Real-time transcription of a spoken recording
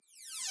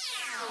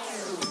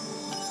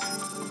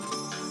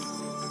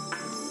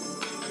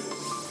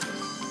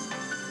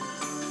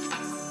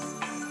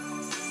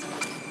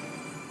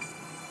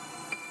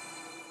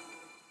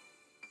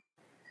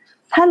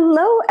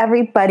Hello,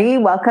 everybody.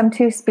 Welcome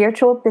to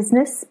Spiritual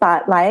Business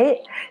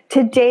Spotlight.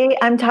 Today,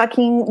 I'm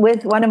talking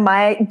with one of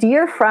my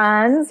dear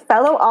friends,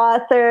 fellow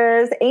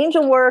authors,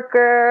 angel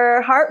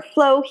worker, heart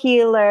flow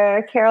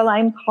healer,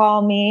 Caroline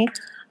Palmy.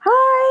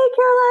 Hi,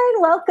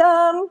 Caroline.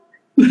 Welcome.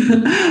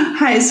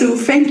 Hi, Sue.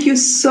 Thank you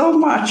so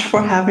much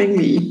for having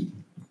me.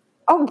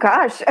 Oh,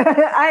 gosh.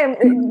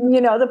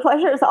 The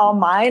pleasure is all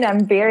mine.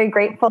 I'm very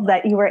grateful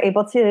that you were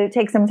able to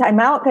take some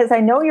time out because I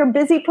know you're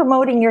busy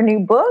promoting your new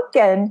book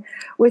and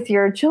with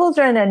your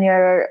children and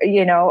your,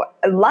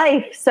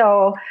 life.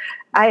 So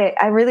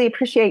I really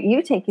appreciate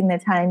you taking the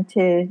time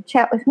to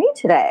chat with me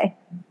today.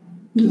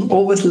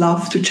 Always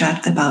love to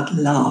chat about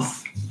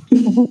love.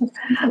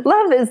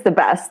 Love is the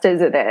best,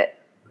 isn't it?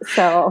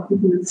 So,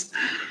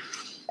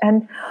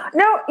 and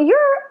now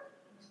you're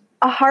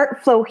a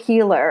heart flow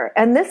healer,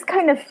 and this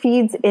kind of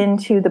feeds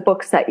into the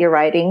books that you're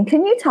writing.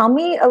 Can you tell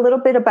me a little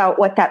bit about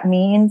what that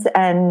means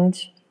and,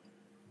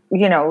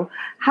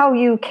 how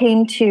you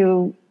came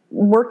to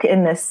work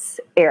in this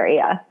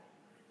area?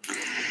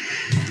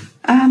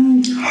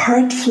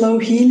 Heart flow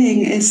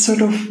healing is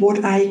sort of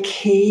what I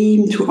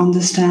came to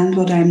understand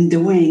what I'm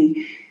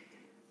doing.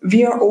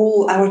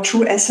 Our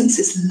true essence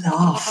is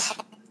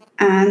love.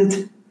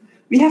 And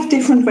we have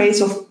different ways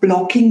of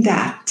blocking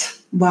that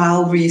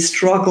while we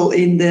struggle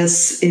in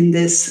this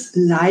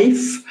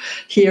life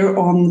here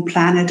on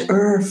planet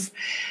Earth.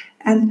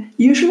 And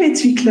usually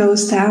we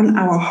close down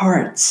our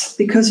hearts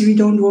because we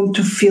don't want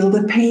to feel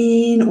the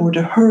pain or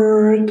the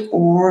hurt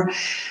or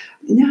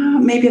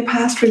maybe a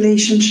past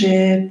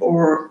relationship,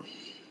 or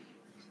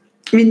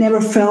we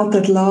never felt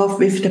that love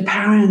with the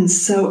parents.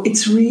 So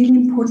it's really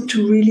important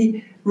to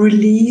really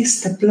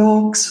release the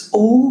blocks,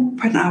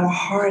 open our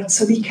hearts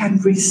so we can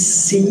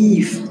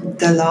receive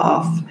the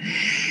love.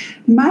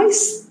 My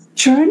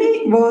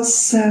journey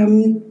was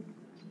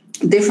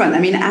different. I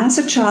mean, as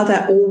a child,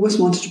 I always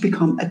wanted to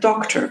become a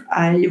doctor.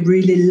 I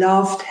really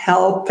loved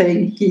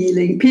helping,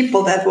 healing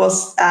people. That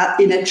was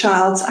in a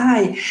child's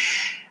eye.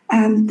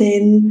 And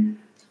then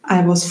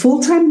I was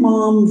full-time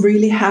mom,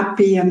 really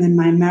happy, and then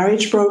my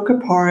marriage broke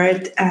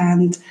apart,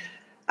 and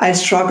I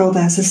struggled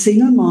as a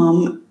single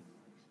mom.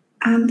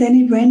 And then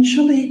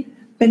eventually,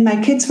 when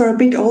my kids were a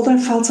bit older, I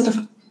felt sort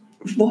of,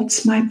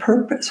 what's my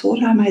purpose?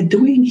 What am I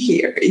doing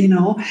here?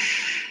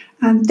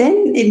 And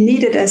then it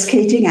needed a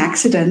skating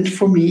accident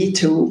for me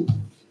to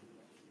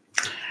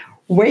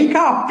wake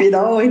up, in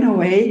a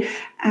way.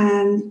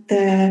 And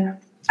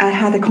I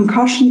had a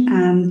concussion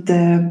and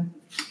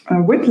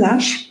a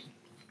whiplash.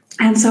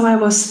 And so I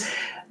was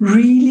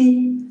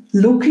really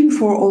looking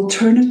for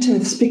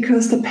alternatives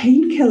because the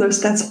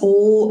painkillers, that's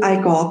all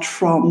I got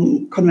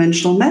from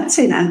conventional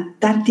medicine. And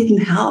that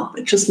didn't help.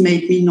 It just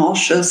made me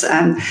nauseous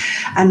and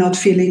not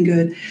feeling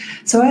good.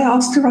 So I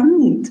asked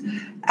around,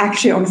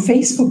 actually on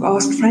Facebook,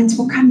 asked friends,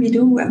 what can we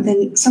do? And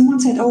then someone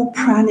said,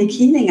 pranic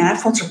healing. And I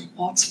thought,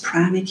 what's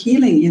pranic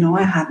healing?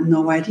 I had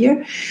no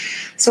idea.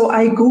 So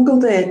I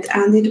Googled it,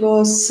 and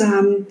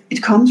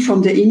it comes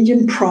from the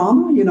Indian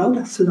prana,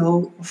 the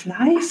flow of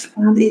life.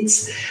 And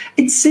it's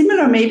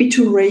similar maybe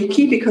to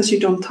Reiki because you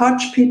don't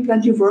touch people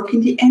and you work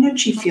in the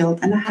energy field.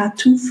 And I had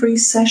 2 free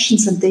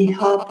sessions and they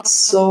helped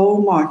so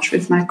much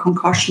with my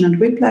concussion and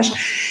whiplash.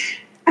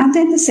 And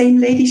then the same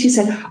lady, she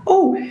said,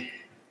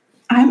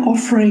 I'm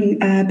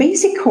offering a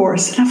basic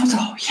course. And I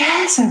thought,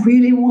 yes, I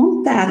really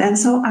want that. And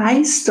so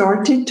I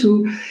started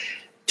to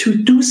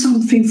do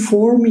something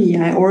for me.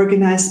 I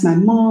organized my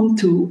mom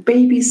to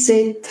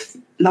babysit.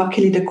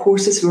 Luckily, the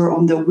courses were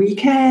on the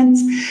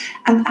weekends.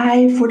 And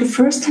I, for the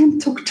first time,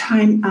 took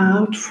time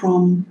out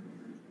from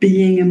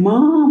being a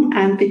mom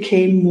and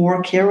became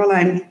more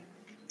Caroline.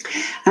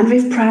 And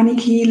with pranic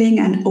healing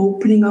and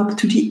opening up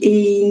to the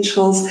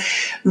angels,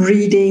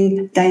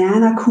 reading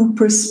Diana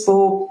Cooper's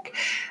book,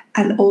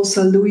 and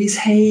also Louise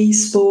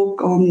Hay's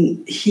book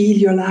on Heal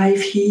Your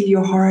Life, Heal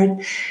Your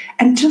Heart,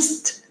 and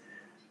just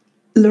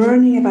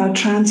learning about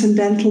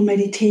transcendental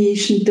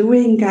meditation,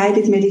 doing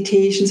guided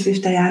meditations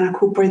with Diana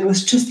Cooper. It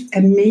was just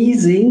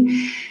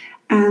amazing.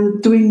 And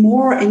doing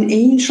more in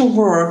angel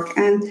work.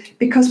 And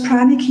because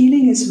pranic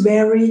healing is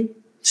very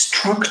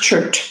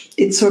structured,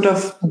 it's sort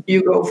of,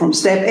 you go from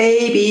step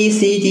A, B,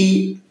 C,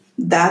 D,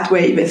 that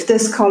way with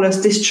this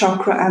colors, this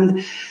chakra,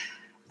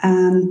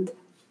 and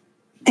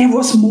there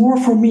was more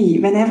for me.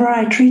 Whenever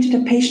I treated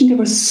a patient, there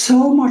was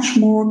so much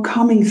more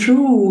coming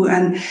through,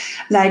 and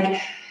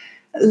like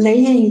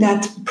laying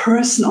that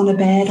person on a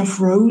bed of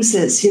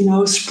roses,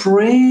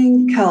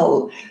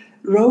 sprinkle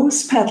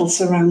rose petals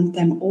around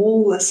them,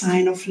 all a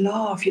sign of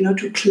love,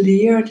 to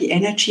clear the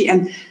energy.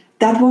 And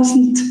that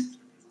wasn't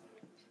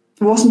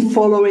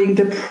following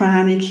the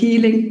pranic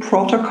healing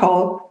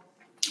protocol.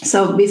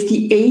 So with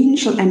the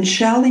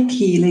angelic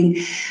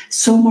healing,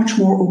 so much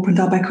more opened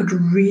up. I could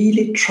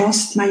really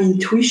trust my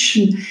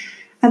intuition.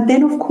 And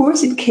then, of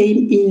course, it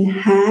came in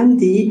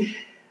handy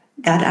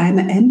that I'm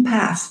an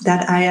empath,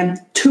 that I am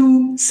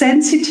too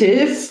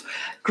sensitive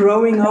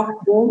growing up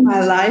all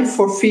my life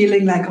for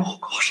feeling like, oh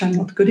gosh, I'm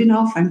not good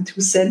enough, I'm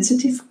too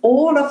sensitive.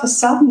 All of a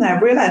sudden I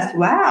realized,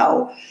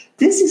 wow,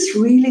 this is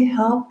really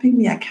helping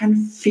me. I can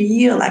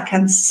feel, I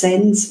can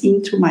sense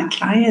into my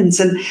clients.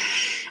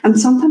 And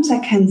sometimes I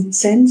can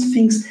sense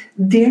things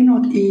they're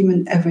not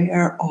even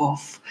aware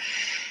of.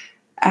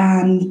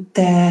 And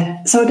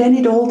so then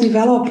it all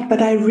developed,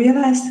 but I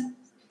realized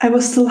I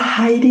was still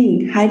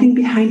hiding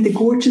behind the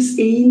gorgeous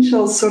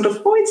angels, sort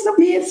of, oh, it's not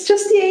me, it's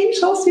just the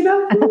angels,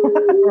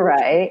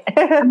 Right.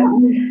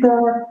 And,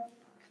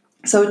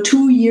 so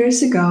 2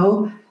 years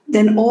ago,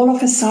 then all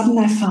of a sudden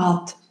I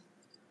felt,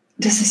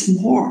 this is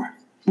more.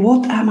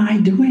 What am I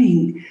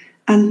doing?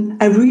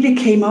 And I really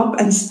came up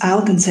and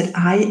out and said,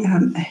 I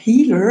am a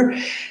healer.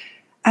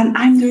 And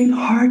I'm doing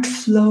heart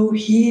flow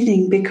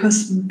healing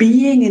because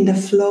being in the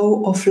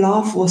flow of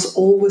love was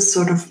always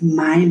sort of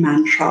my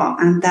mantra.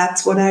 And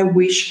that's what I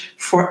wish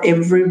for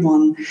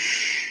everyone.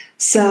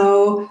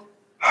 So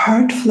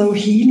heart flow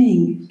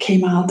healing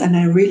came out and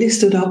I really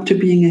stood up to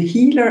being a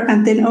healer.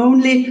 And then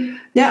only,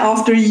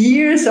 after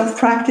years of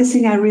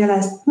practicing, I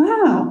realized,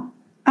 wow,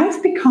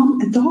 I've become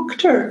a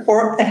doctor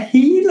or a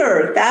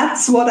healer.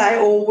 That's what I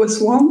always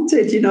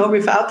wanted,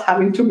 without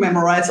having to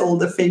memorize all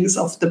the things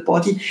of the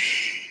body.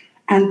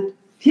 And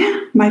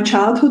my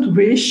childhood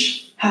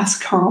wish has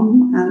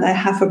come and I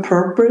have a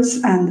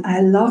purpose and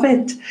I love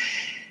it.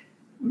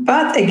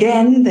 But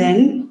again,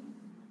 then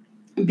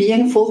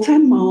being a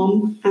full-time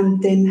mom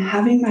and then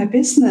having my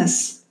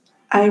business,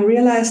 I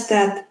realized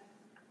that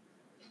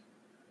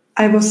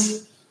I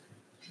was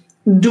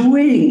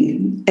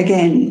doing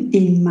again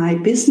in my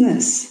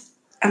business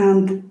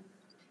and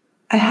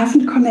I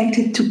haven't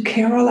connected to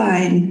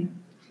Caroline.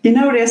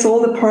 There's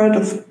all the part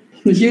of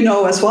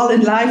as well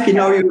in life,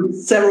 you're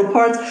several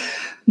parts.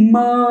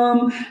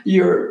 Mom,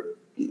 you're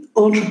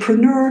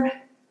entrepreneur,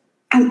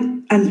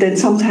 and then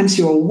sometimes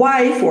you're a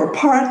wife or a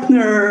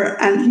partner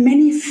and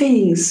many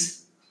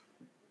things.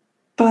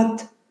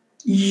 But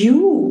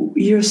you,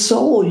 your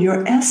soul,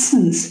 your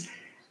essence,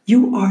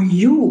 you are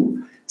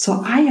you.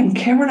 So I am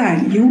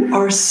Caroline, you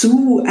are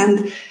Sue,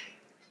 and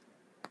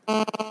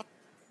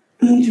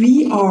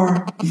we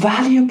are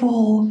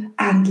valuable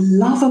and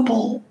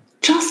lovable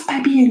just by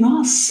being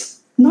us.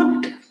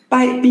 Not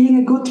by being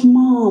a good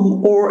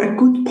mom or a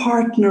good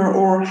partner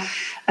or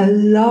a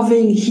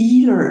loving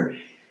healer.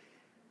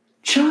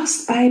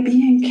 Just by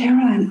being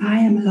Caroline, I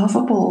am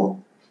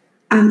lovable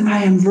and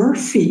I am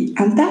worthy.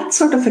 And that's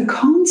sort of a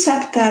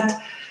concept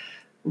that,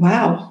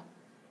 wow,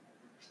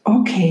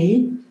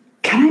 okay,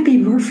 can I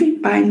be worthy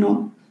by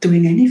not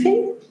doing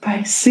anything?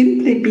 By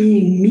simply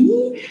being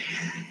me?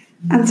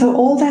 And so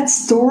all that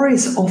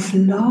stories of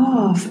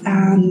love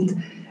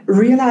and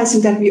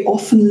realizing that we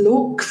often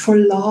look for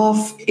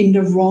love in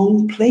the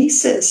wrong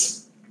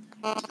places.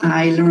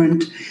 I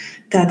learned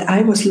that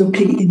I was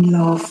looking in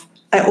love.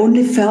 I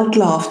only felt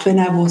loved when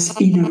I was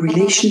in a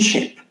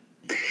relationship.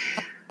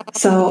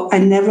 So I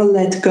never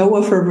let go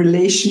of a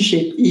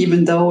relationship,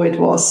 even though it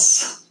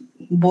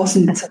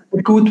wasn't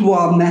a good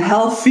one, a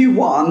healthy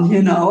one,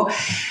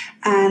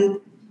 And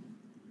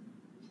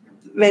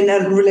when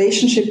a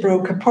relationship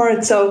broke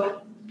apart, so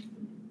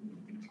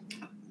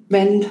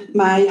when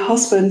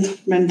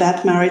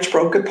that marriage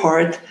broke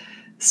apart,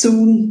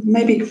 soon,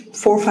 maybe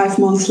 4 or 5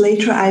 months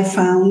later, I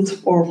found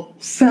or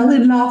fell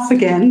in love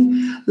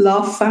again.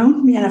 Love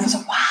found me and I was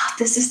like, wow,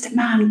 this is the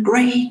man,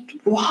 great,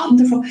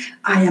 wonderful.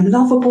 I am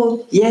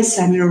lovable. Yes,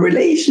 I'm in a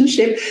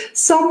relationship.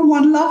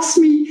 Someone loves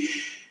me.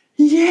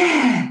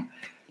 Yeah.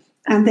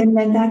 And then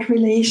when that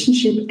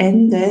relationship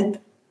ended,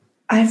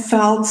 I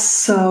felt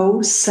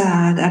so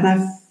sad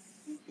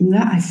and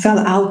I fell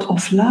out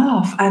of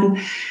love. And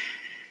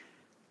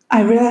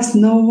I realized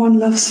no one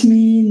loves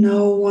me,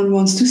 no one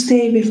wants to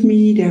stay with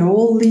me, they're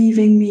all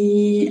leaving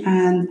me,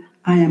 and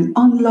I am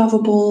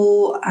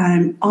unlovable,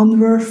 I'm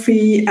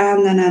unworthy,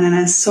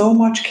 and so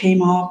much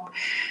came up.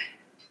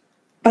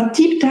 But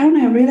deep down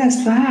I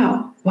realized,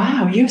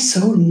 wow, you're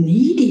so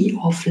needy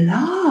of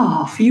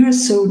love, you're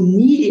so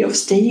needy of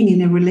staying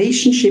in a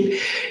relationship,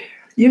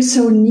 you're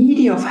so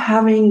needy of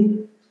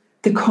having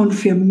the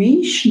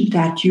confirmation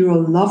that you're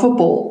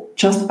lovable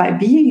just by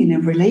being in a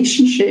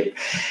relationship.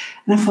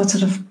 And I thought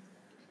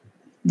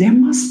there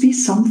must be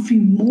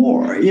something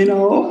more,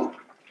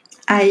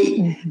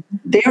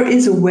 There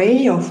is a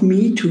way of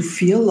me to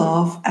feel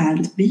love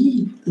and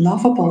be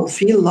lovable,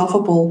 feel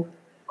lovable,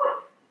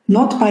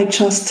 not by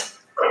just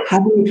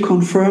having it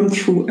confirmed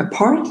through a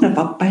partner,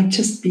 but by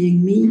just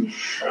being me.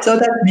 So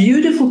that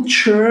beautiful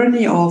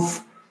journey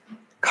of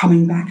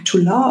coming back to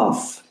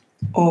love,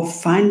 of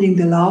finding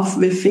the love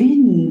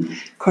within,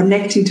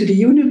 connecting to the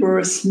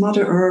universe,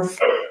 Mother Earth,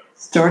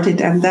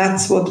 started. And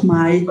that's what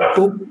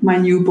my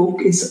new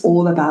book is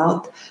all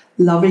about,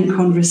 loving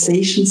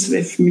conversations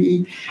with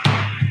me.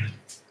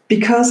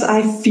 Because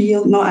I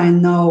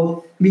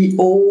know we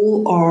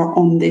all are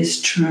on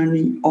this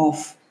journey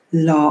of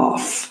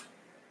love.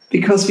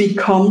 Because we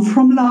come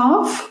from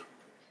love,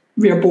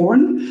 we are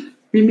born,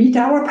 we meet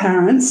our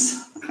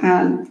parents,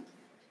 and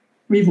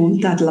we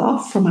want that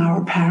love from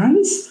our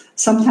parents.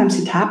 Sometimes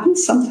it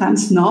happens,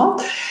 sometimes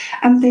not.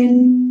 And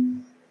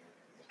then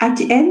at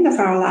the end of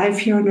our life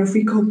here on earth,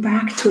 we go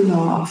back to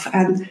love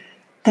and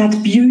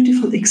that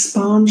beautiful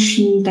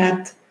expansion,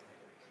 that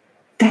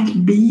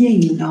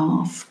being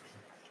love.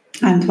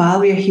 And while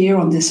we're here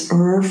on this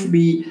earth,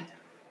 we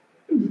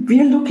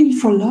are looking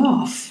for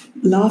love.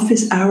 Love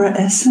is our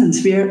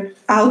essence. We're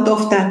out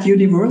of that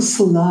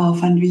universal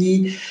love, and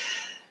we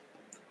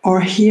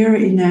are here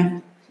in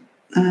a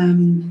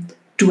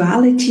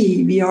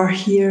duality. We are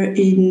here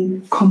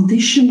in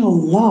conditional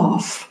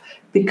love,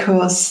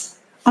 because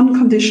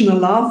unconditional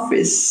love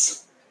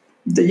is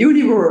the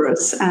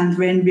universe, and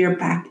when we're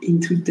back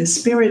into the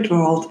spirit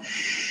world.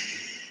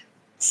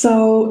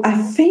 So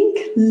I think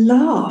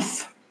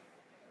love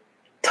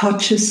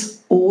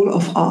touches all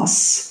of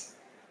us.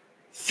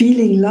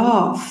 Feeling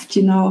loved,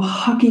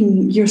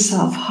 hugging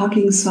yourself,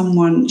 hugging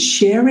someone,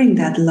 sharing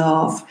that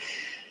love,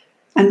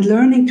 and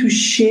learning to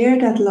share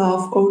that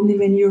love only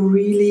when you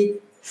really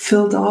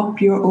filled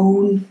up your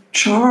own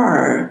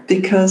jar.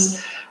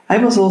 Because I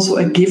was also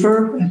a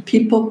giver, a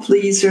people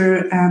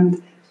pleaser, and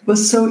it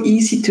was so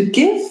easy to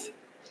give.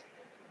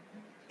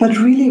 But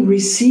really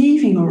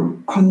receiving or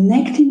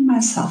connecting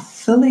myself,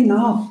 filling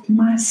up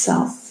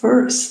myself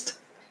first,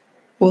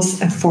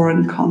 was a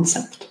foreign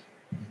concept.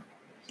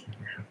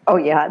 Oh,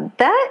 yeah.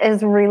 That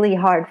is really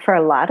hard for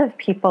a lot of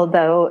people,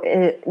 though,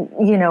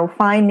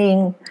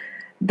 finding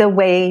the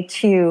way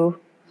to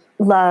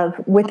love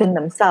within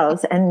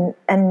themselves and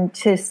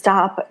to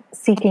stop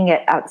seeking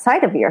it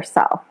outside of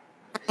yourself,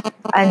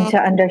 and to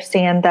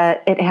understand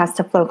that it has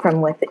to flow from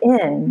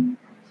within.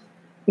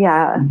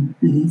 Yeah.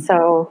 Mm-hmm.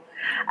 So,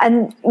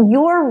 and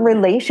your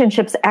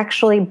relationships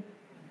actually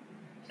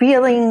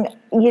feeling,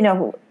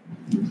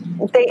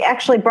 they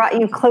actually brought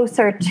you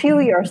closer to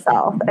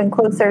yourself and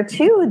closer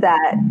to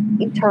that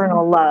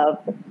eternal love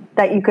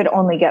that you could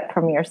only get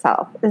from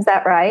yourself. Is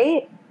that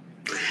right?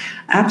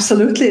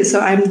 Absolutely. So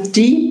I'm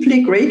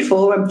deeply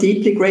grateful. I'm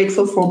deeply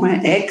grateful for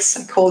my ex.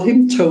 I call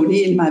him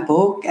Tony in my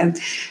book, and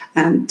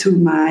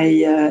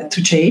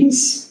to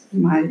James,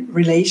 my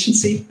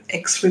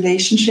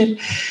ex-relationship,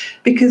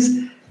 because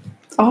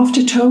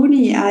after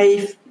Tony,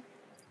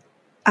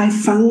 I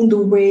found a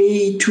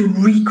way to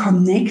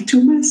reconnect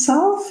to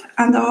myself.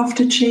 And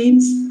after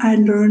James, I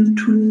learned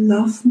to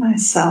love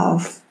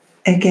myself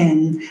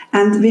again.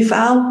 And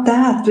without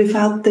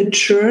the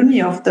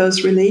journey of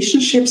those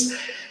relationships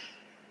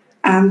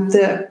and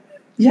the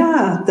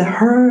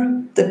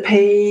hurt, the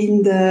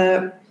pain,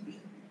 the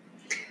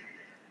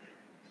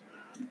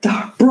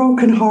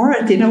broken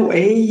heart in a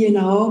way,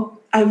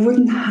 I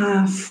wouldn't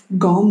have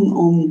gone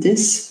on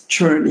this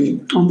journey,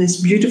 on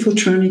this beautiful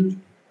journey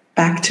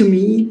back to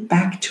me,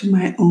 back to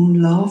my own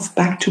love,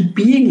 back to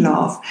being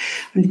love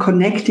and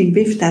connecting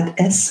with that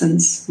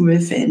essence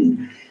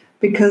within.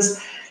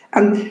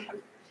 And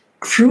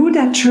through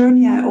that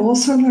journey, I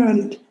also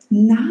learned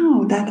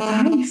now that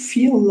I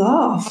feel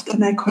loved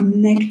and I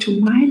connect to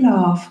my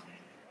love,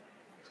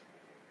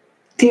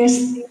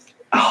 there's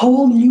a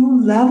whole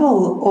new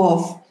level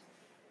of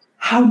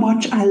how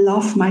much I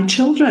love my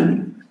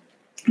children.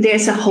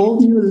 There's a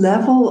whole new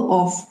level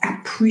of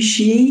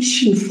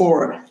appreciation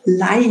for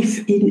life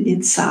in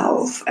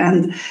itself.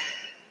 And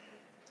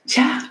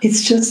yeah,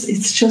 it's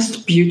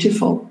just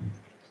beautiful.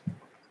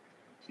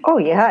 Oh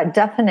yeah,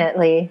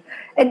 definitely.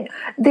 And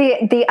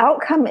the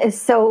outcome is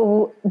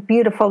so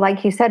beautiful.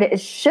 Like you said, it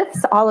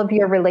shifts all of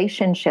your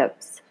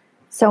relationships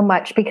so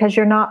much because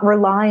you're not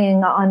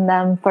relying on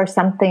them for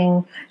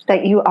something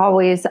that you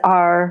always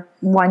are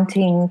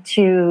wanting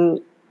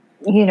to,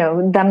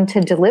 them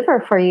to deliver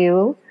for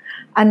you.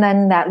 And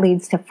then that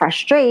leads to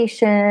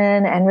frustration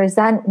and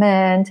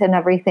resentment and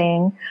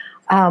everything.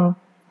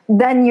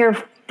 Then you're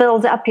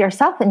filled up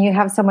yourself and you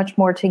have so much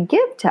more to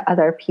give to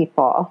other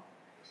people.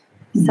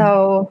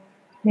 So,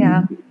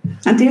 yeah.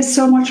 And there's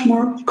so much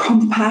more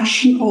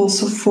compassion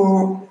also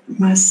for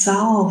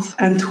myself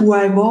and who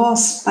I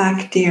was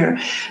back there.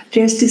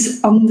 There's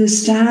this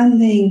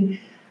understanding,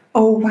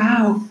 oh,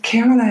 wow,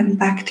 Caroline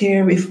back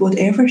there with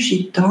whatever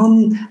she'd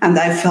done and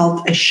I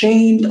felt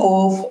ashamed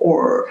of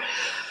or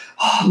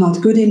not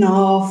good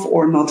enough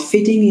or not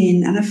fitting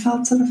in. And I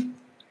felt sort of,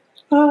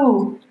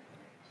 oh,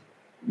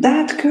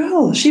 that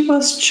girl, she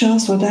was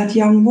just, or that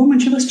young woman,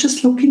 she was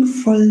just looking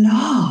for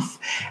love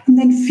and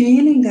then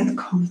feeling that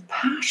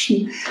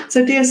compassion.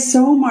 So there's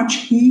so much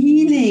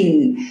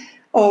healing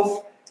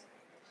of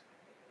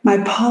my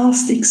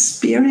past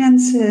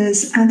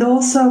experiences. And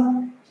also,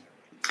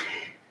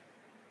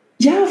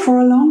 for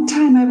a long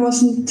time, I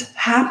wasn't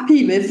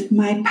happy with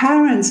my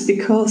parents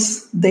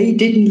because they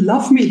didn't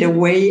love me the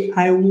way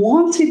I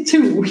wanted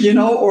to,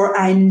 or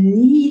I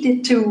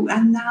needed to.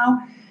 And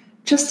now,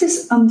 just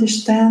this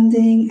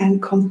understanding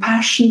and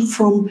compassion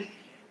from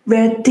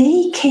where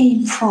they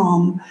came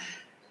from.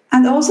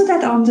 And also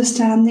that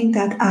understanding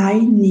that I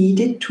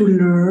needed to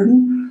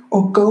learn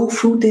or go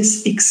through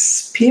this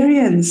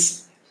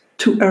experience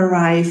to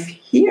arrive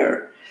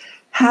here.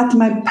 Had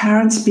my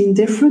parents been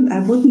different,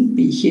 I wouldn't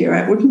be here.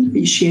 I wouldn't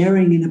be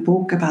sharing in a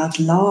book about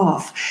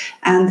love.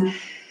 And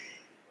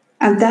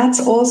And that's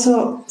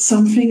also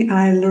something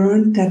I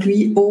learned, that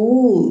we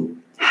all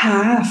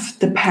have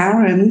the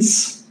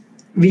parents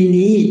we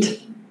need.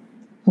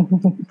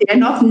 They're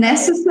not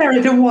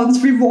necessarily the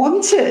ones we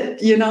wanted,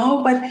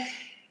 but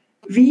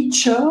we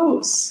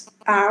chose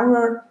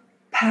our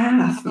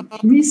path.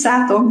 We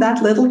sat on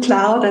that little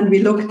cloud and we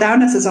looked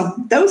down and said, oh,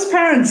 those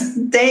parents,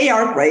 they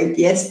are great.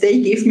 Yes,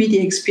 they give me the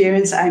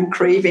experience I'm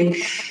craving.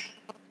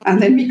 And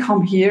then we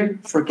come here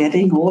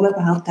forgetting all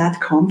about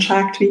that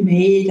contract we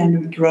made, and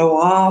we grow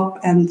up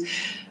and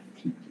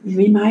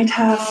we might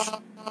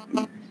have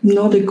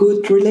not a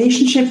good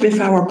relationship with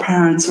our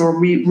parents, or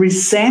we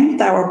resent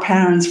our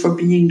parents for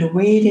being the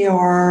way they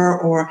are,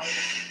 or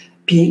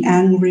being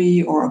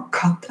angry, or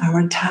cut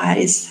our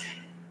ties.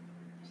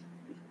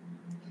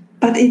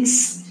 But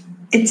it's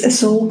a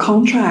soul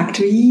contract.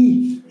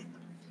 We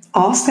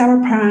asked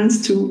our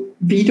parents to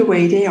be the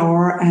way they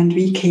are, and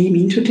we came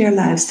into their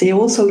lives. They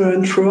also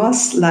learn through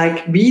us,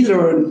 like we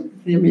learn.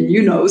 I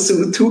mean,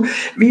 so too.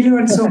 We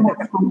learn so much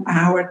from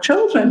our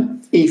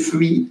children if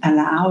we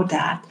allow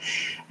that,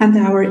 and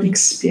our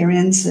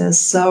experiences.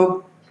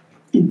 So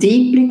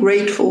deeply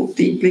grateful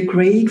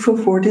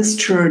for this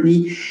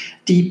journey,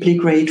 deeply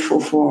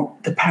grateful for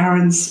the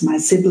parents, my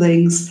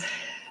siblings,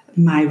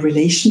 my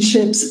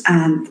relationships,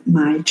 and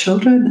my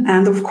children,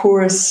 and of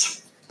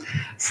course,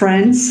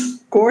 friends,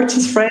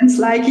 gorgeous friends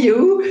like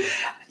you,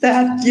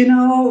 that,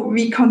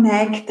 we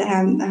connect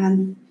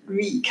and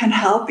we can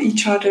help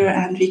each other,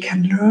 and we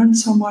can learn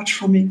so much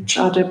from each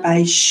other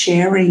by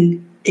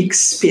sharing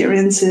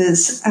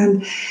experiences.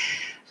 And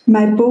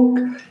my book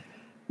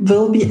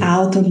will be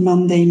out on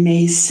Monday,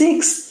 May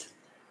 6th.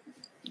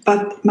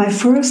 But my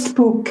first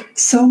book,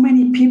 so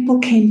many people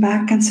came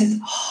back and said,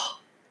 oh,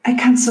 I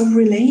can so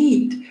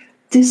relate.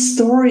 This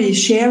story,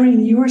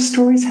 sharing your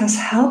stories, has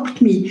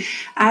helped me.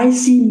 I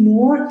see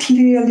more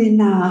clearly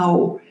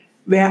now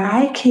where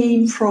I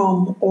came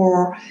from,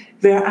 or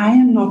where I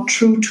am not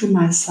true to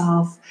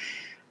myself.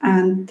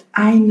 And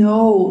I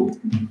know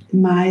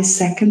my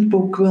second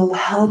book will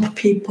help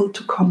people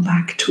to come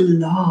back to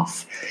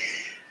love.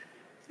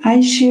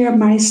 I share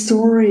my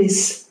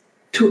stories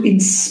to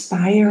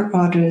inspire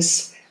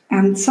others.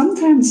 And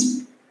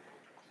sometimes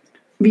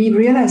we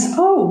realize,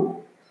 oh,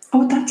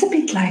 that's a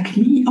bit like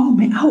me.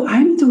 Oh,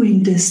 I'm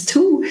doing this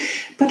too.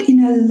 But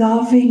in a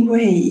loving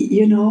way,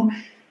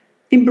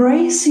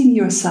 embracing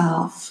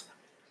yourself,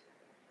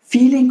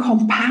 feeling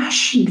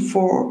compassion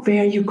for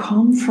where you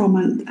come from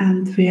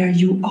and where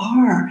you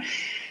are.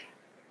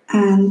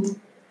 And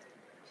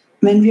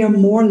when we are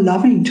more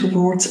loving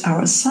towards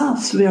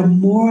ourselves, we are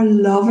more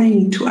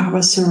loving to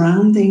our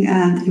surrounding,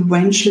 and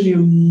eventually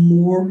we're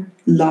more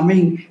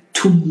loving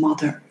to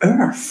Mother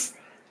Earth.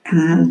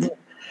 And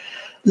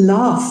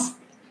love.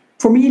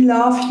 For me,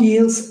 love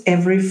heals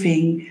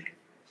everything.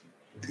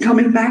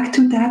 Coming back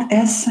to that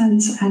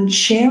essence and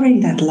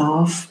sharing that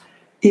love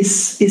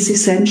is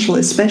essential,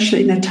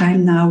 especially in a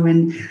time now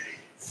when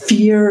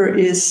fear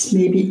is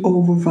maybe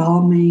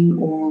overwhelming,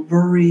 or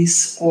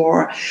worries,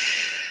 or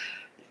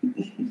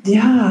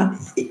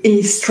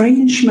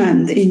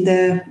estrangement in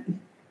the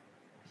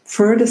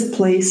furthest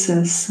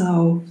places.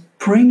 So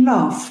bring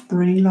love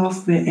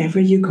wherever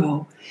you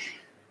go,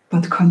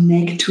 but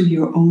connect to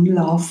your own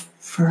love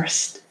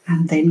first,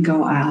 and then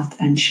go out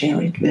and share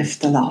it with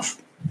the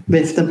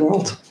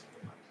world.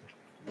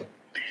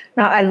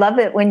 Now, I love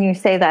it when you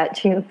say that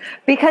too,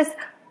 because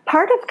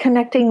part of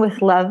connecting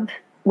with love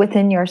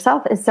within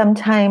yourself is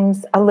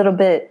sometimes a little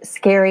bit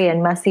scary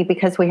and messy,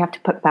 because we have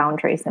to put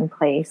boundaries in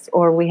place,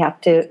 or we have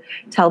to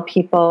tell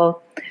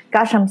people,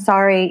 gosh, I'm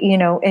sorry,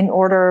 in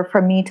order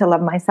for me to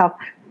love myself,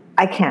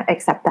 I can't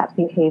accept that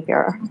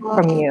behavior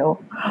from you.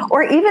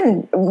 Or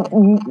even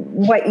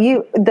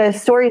the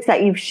stories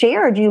that you've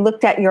shared, you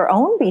looked at your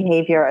own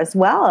behavior as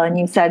well, and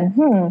you said,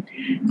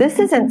 this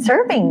isn't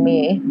serving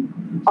me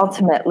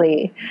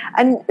ultimately.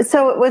 And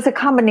so it was a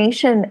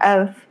combination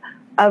of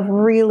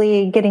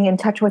really getting in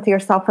touch with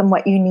yourself and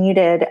what you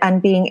needed,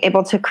 and being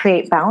able to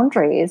create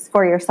boundaries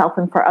for yourself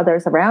and for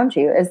others around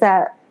you. Is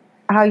that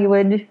how you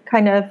would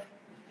kind of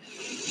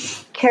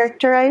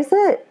characterize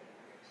it?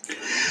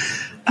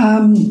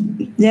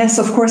 Yes,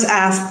 of course,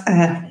 as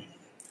a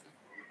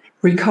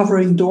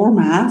recovering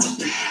doormat,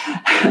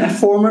 a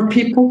former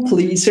people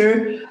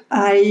pleaser,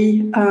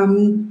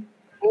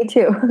 Me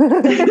too.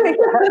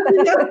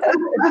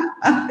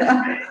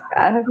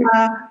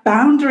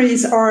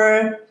 Boundaries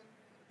are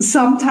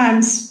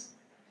sometimes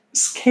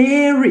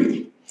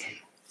scary,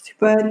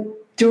 but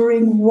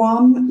during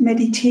one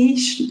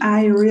meditation,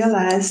 I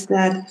realized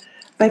that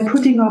by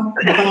putting up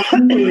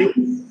boundaries,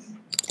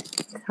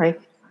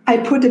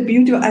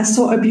 I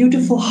saw a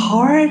beautiful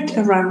heart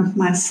around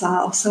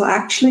myself. So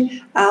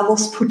actually, I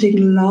was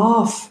putting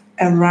love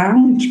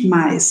around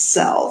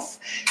myself.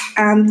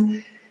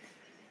 And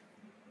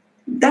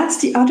that's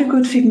the other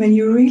good thing. When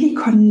you really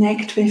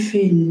connect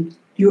within,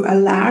 you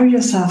allow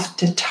yourself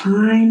the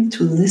time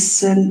to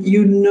listen.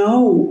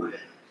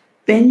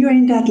 When you're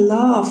in that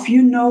love,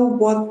 you know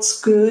what's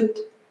good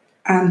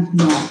and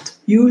not.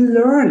 You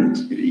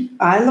learned.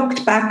 I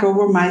looked back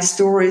over my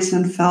stories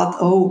and felt,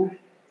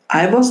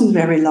 I wasn't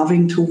very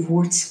loving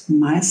towards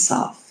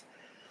myself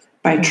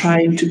by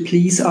trying to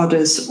please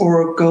others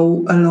or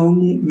go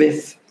along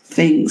with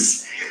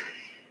things.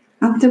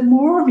 And the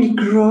more we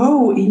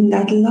grow in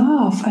that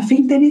love, I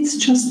think then it's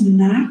just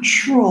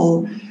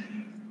natural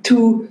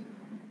to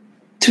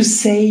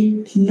say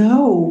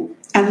no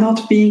and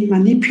not being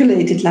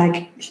manipulated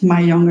like my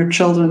younger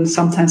children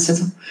sometimes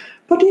say,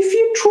 but if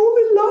you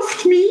truly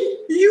loved me,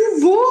 you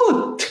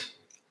would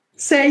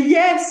say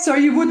yes, or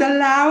you would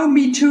allow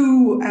me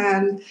to.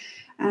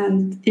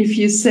 And if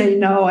you say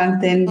no,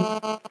 and then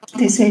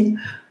they say,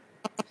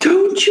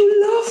 don't you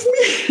love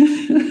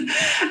me?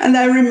 And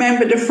I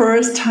remember the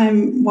first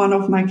time one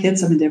of my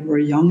kids, I mean, they were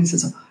young, he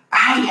says,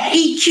 I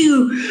hate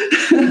you.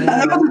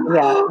 Yeah.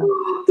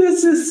 Oh,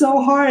 this is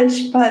so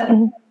harsh, but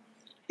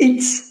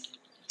it's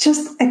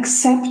just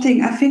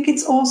accepting. I think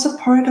it's also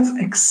part of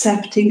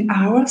accepting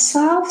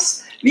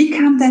ourselves. We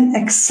can then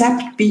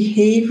accept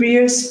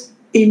behaviors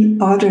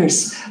in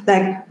others,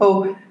 like,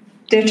 oh,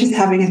 they're just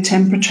having a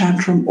temper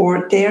tantrum,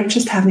 or they're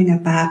just having a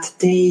bad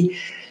day.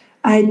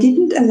 I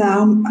didn't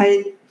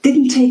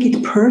take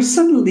it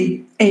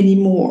personally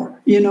anymore.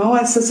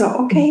 I said,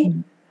 okay,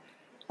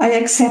 I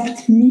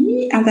accept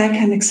me and I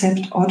can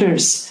accept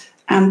others.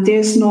 And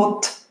there's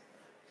not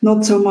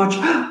so much,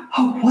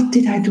 oh, what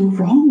did I do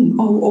wrong?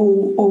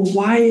 Oh,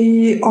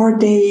 why are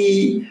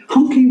they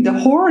honking the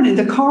horn in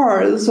the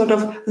car? Sort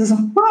of,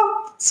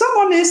 well,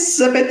 someone is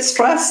a bit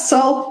stressed,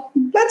 so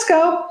let's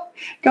go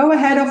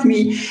ahead of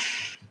me.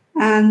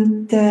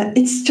 And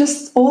it's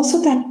just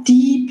also that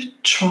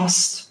deep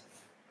trust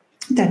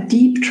that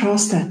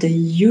the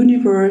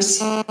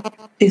universe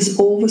is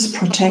always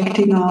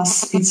protecting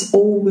us, it's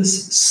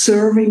always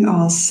serving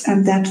us,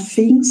 and that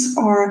things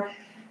are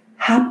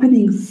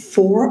happening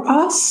for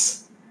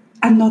us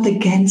and not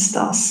against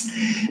us.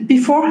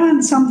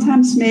 Beforehand,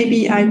 sometimes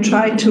maybe I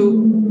try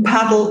to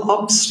paddle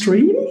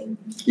upstream,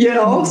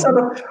 sort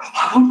of,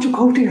 I want to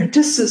go there,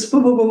 this is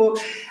blah, blah, blah, blah.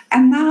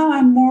 And now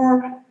I'm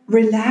more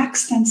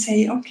relaxed and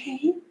say,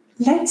 okay,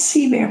 let's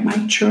see where my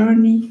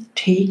journey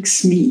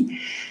takes me.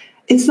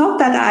 It's not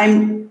that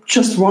I'm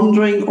just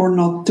wandering or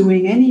not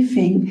doing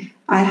anything.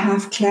 I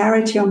have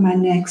clarity on my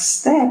next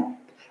step,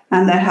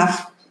 and I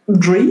have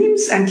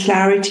dreams and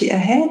clarity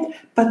ahead.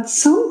 But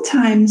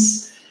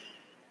sometimes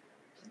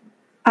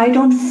I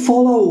don't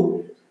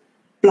follow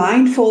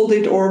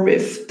blindfolded or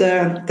with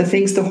the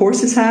things the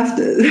horses have,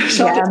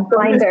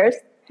 blinders.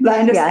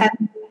 Yeah.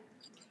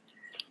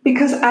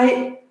 Because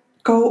I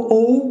go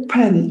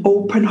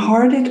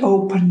open-hearted,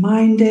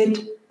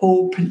 open-minded,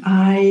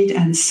 open-eyed,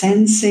 and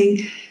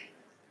sensing.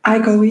 I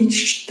go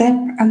each step,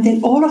 and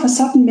then all of a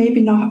sudden,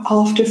 maybe not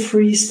after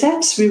 3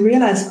 steps, we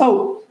realize,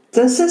 oh,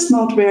 this is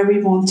not where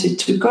we wanted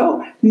to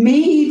go.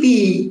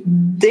 Maybe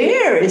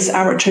there is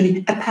our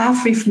journey, a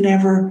path we've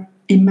never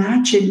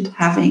imagined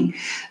having.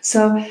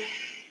 So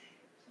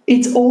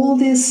it's all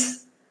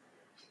this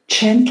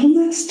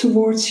gentleness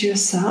towards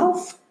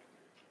yourself.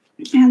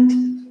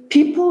 And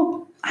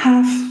people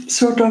have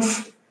sort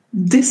of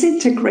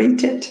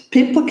disintegrated.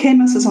 People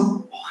came and said,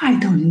 oh, I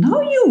don't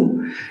know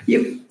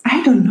you.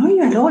 I don't know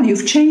you at all.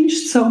 You've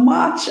changed so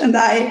much. And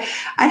I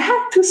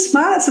had to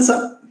smile. I said,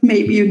 so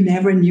maybe you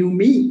never knew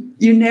me.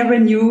 You never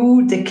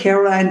knew the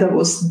Caroline that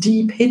was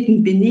deep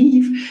hidden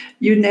beneath.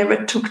 You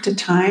never took the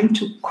time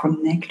to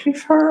connect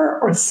with her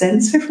or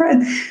sense with her.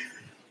 And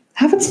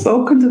haven't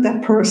spoken to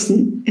that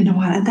person in a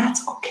while. And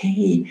that's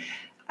okay.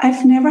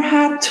 I've never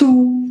had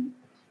to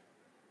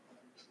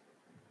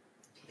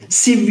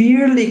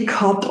severely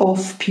cut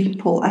off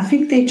people. I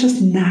think they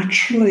just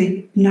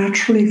naturally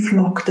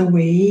flocked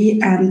away,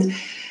 and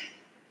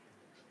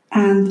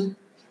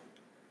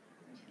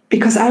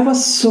because I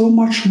was so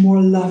much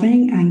more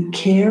loving and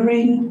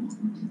caring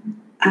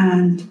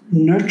and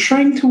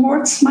nurturing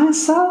towards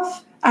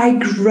myself, I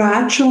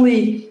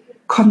gradually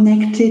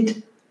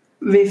connected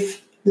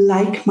with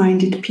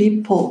like-minded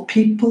people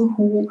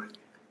who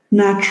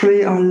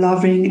naturally are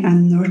loving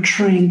and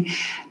nurturing.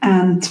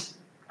 And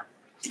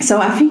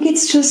so I think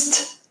it's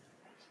just,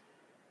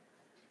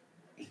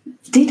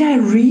 did I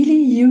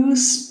really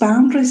use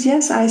boundaries?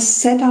 Yes, I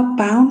set up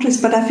boundaries,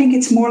 but I think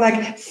it's more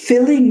like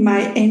filling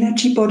my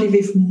energy body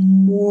with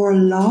more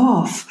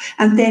love.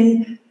 And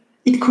then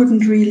it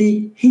couldn't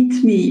really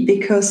hit me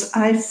because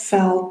I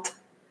felt,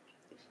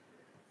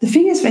 the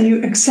thing is, when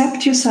you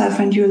accept yourself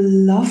and you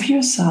love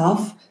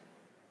yourself,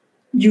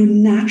 you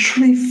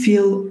naturally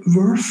feel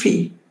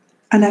worthy.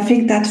 And I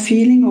think that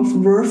feeling of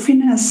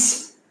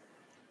worthiness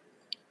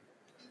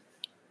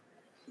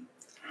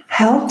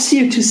helps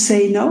you to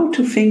say no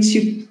to things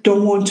you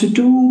don't want to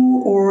do,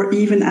 or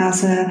even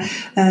as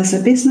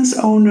a business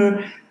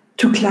owner,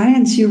 to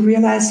clients, you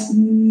realize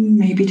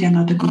maybe they're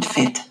not a good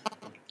fit.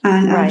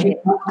 And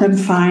you help them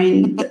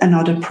find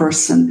another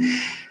person.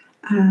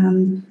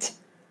 And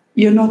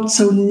you're not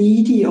so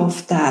needy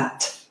of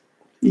that.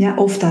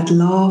 Of that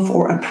love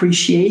or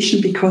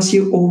appreciation, because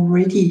you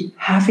already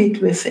have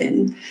it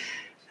within.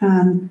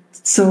 And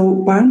so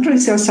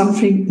boundaries are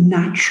something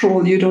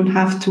natural. You don't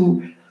have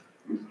to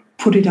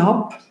put it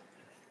up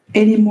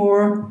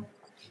anymore.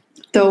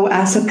 Though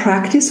as a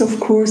practice, of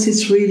course,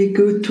 it's really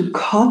good to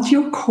cut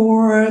your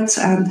cords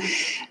and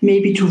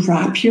maybe to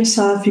wrap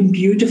yourself in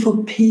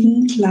beautiful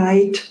pink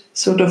light,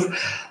 sort of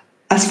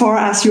as far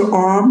as your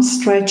arms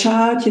stretch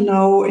out,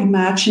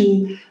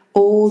 imagine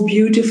all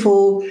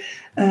beautiful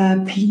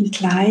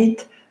pink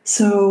light.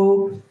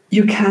 So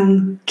you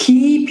can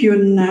keep your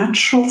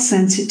natural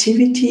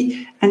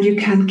sensitivity and you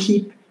can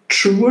keep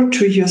truer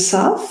to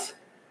yourself.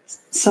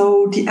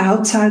 So the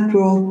outside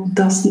world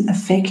doesn't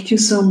affect you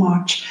so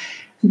much.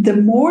 The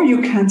more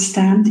you can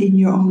stand in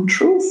your own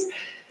truth,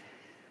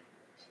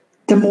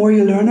 the more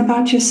you learn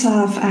about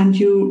yourself and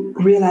you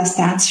realize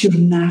that's your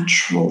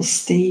natural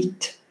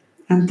state.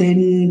 And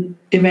then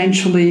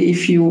eventually,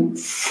 if you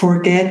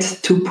forget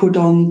to put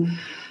on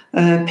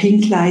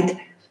pink light,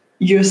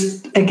 you're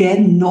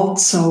again not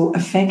so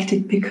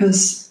affected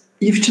because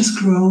you've just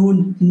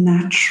grown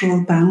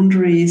natural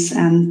boundaries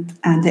and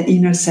the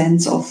inner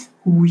sense of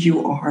who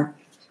you are.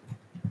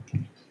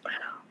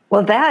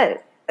 Well,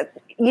 that,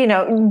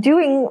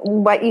 doing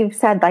what you've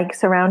said, like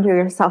surround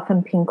yourself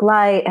in pink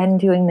light and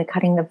doing the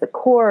cutting of the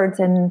cords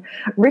and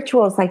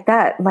rituals like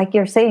that, like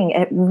you're saying,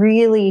 it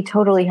really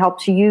totally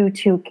helps you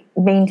to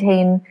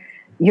maintain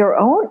your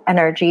own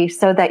energy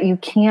so that you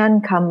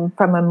can come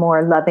from a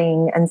more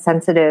loving and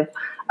sensitive,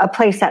 a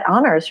place that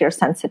honors your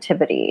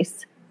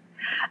sensitivities.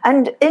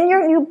 And in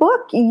your new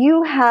book,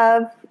 you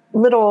have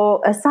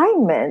little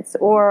assignments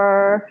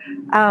or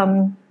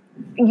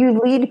you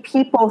lead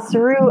people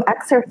through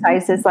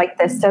exercises like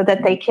this so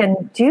that they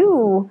can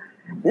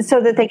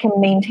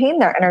maintain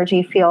their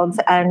energy fields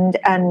and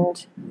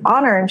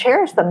honor and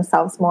cherish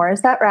themselves more.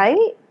 Is that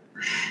right?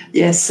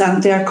 Yes,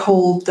 and they're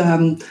called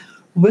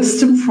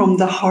Wisdom from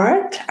the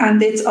Heart,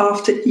 and it's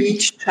after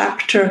each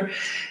chapter.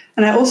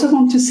 And I also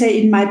want to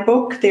say in my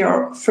book, there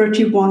are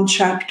 31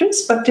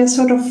 chapters, but they're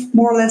sort of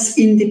more or less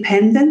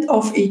independent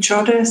of each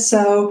other.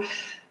 So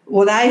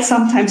what I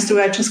sometimes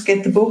do, I just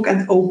get the book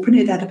and open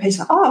it at a page.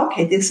 Oh,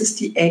 okay, this is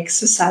the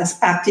exercise.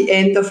 At the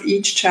end of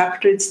each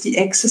chapter, it's the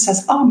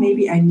exercise. Oh,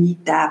 maybe I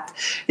need that.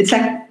 It's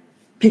like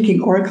picking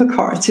oracle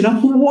cards,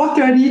 what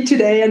do I need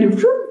today?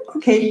 And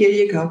okay, here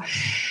you go.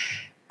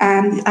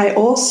 And I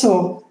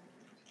also,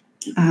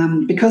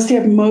 because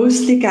they're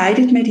mostly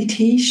guided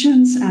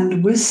meditations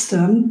and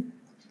wisdom,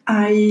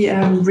 I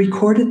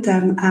recorded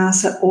them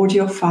as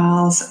audio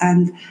files,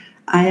 and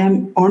I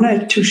am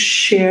honored to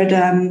share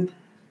them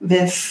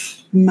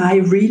with my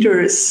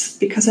readers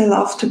because I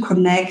love to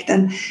connect,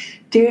 and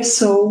they're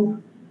so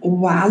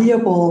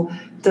valuable.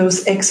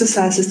 Those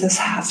exercises that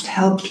have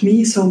helped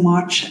me so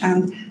much,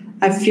 and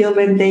I feel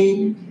when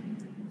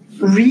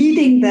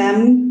reading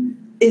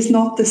them is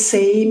not the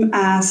same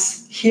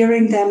as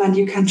hearing them, and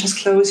you can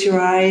just close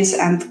your eyes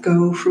and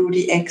go through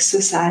the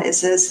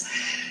exercises.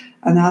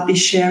 And I'll be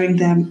sharing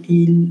them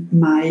in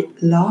my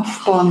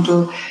love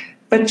bundle.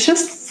 But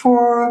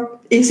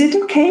is it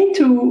okay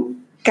to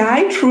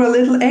guide through a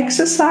little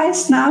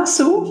exercise now,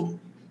 Sue?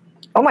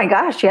 Oh my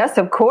gosh, yes,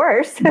 of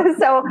course.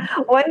 So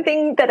one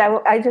thing that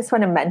I just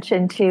want to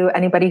mention to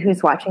anybody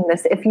who's watching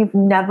this, if you've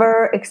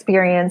never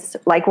experienced,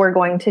 like we're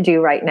going to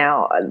do right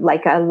now,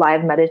 like a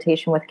live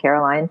meditation with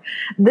Caroline,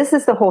 this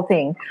is the whole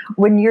thing.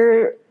 When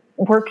you're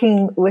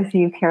working with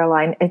you,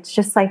 Caroline, it's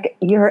just like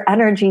your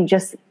energy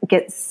just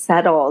gets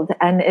settled.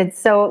 And it's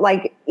so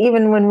like,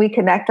 even when we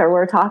connect or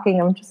we're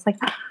talking, I'm just like,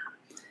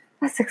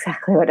 that's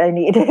exactly what I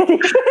needed.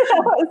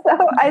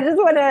 So I just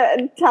want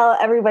to tell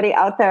everybody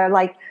out there,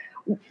 like,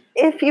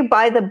 if you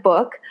buy the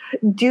book,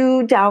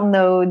 do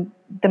download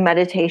the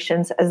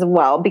meditations as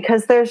well,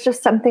 because there's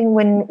just something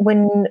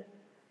when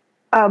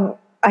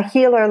a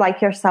healer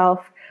like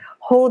yourself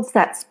holds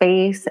that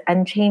space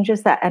and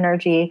changes that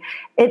energy,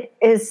 it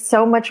is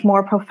so much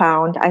more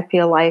profound, I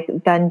feel like,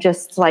 than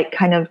just like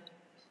kind of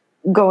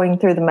going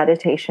through the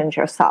meditations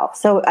yourself.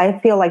 So I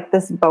feel like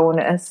this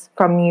bonus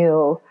from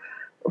you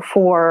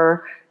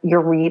for your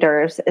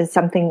readers is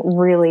something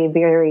really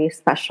very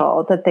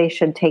special that they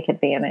should take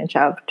advantage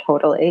of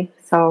totally.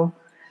 So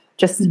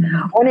just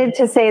wanted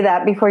to say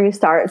that before you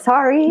start.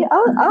 Sorry,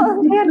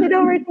 I'll hand it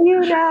over to you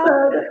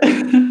now.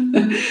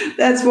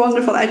 That's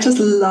wonderful. I just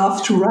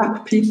love to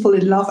wrap people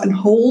in love and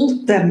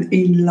hold them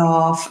in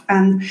love.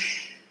 And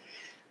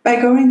by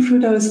going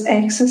through those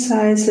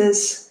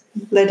exercises,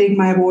 letting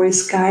my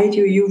voice guide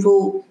you, you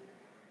will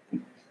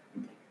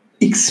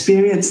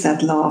experience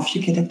that love.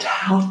 You get a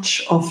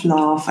touch of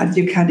love, and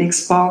you can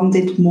expand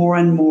it more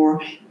and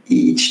more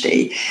each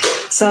day.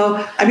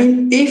 So, I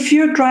mean, if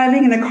you're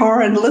driving in a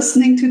car and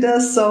listening to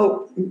this,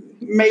 so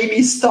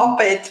maybe stop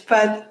it.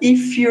 But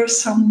if you're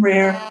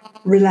somewhere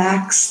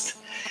relaxed,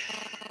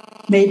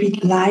 maybe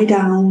lie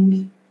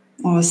down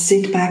or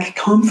sit back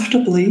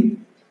comfortably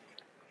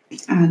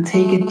and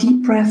take a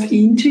deep breath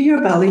into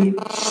your belly.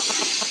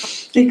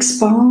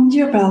 Expand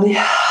your belly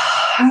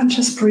and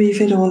just breathe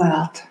it all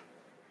out.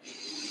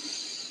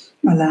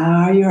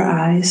 Allow your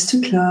eyes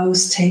to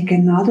close. Take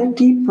another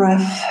deep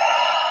breath.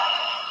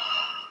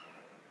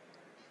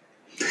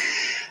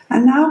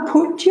 And now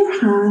put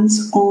your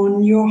hands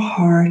on your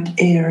heart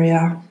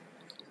area.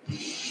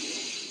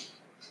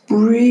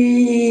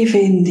 Breathe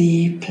in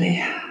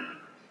deeply.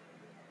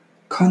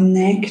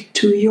 Connect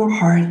to your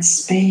heart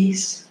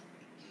space.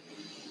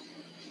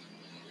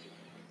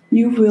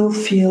 You will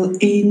feel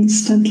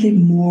instantly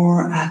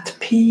more at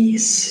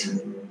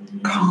peace,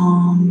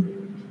 calm,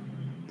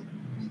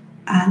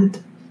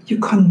 and you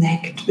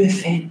connect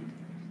within.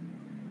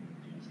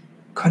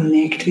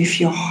 Connect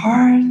with your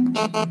heart,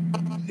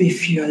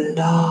 with your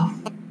love,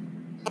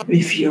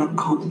 with your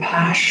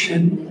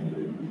compassion,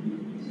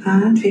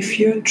 and with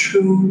your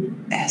true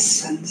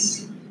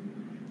essence.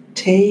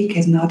 Take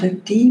another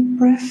deep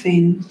breath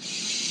in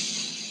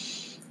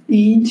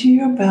into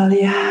your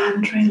belly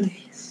and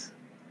release.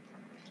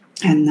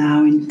 And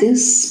now in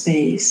this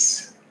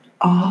space,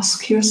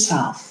 ask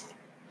yourself,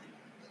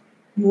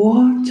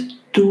 what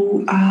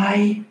do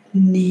I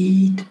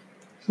need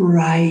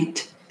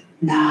right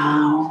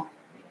now?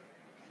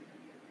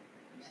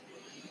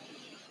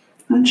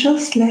 And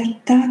just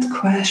let that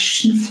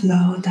question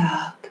float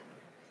out.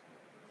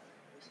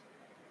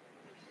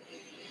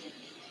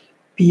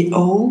 Be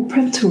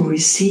open to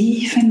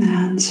receive an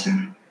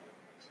answer.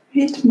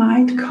 It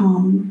might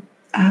come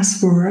as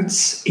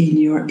words in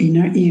your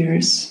inner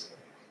ears,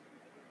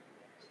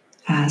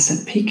 as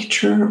a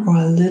picture or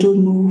a little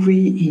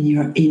movie in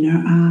your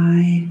inner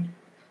eye,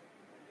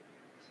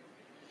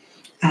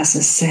 as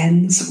a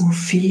sense or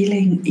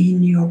feeling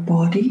in your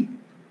body,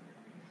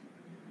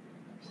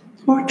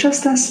 or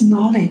just as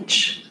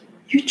knowledge.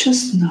 You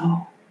just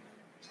know.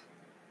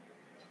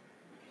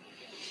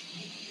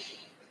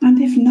 And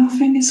if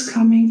nothing is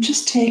coming,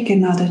 just take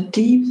another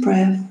deep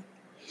breath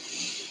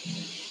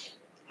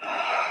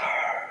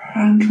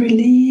and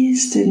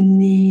release the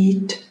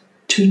need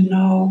to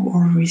know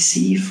or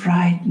receive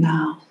right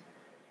now.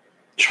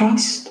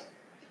 Trust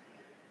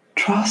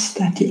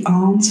that the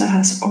answer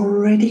has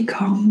already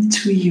come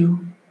to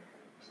you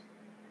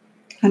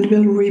and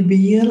will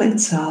reveal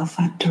itself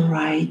at the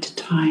right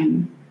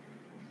time.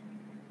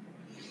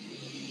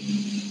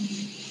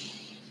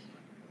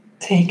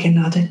 Take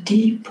another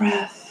deep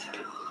breath.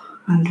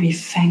 And we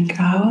thank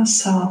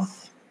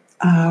ourselves,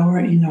 our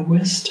inner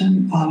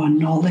wisdom, our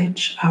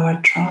knowledge, our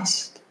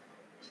trust.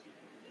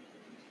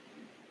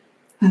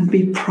 And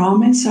we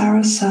promise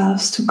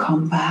ourselves to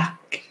come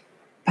back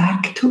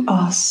to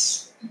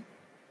us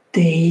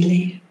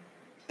daily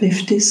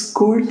with this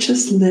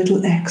gorgeous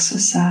little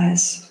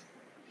exercise.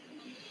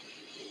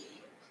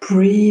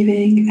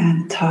 Breathing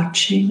and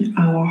touching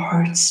our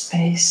heart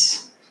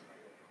space.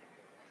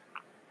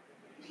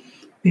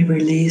 We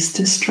release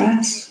the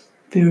stress.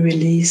 We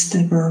release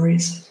the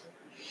worries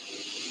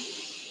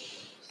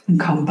and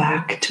come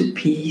back to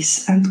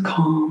peace and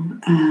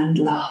calm and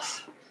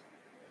love.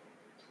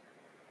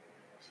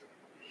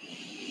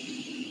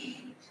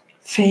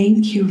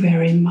 Thank you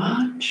very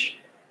much.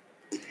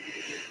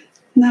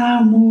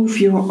 Now move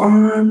your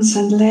arms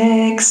and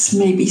legs,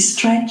 maybe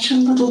stretch a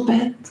little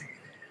bit.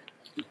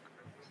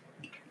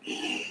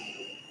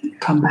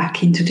 Come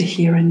back into the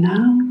here and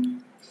now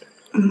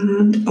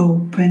and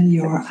open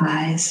your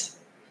eyes.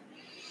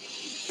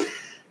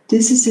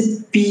 This is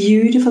a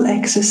beautiful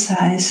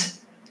exercise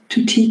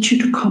to teach you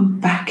to come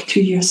back to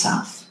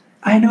yourself.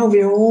 I know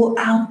we're all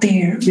out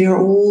there.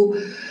 We're all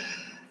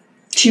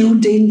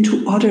tuned in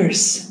to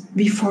others.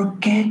 We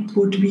forget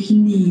what we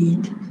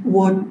need,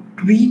 what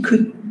we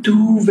could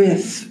do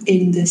with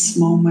in this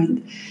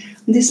moment.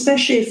 And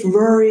especially if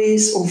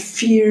worries or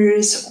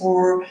fears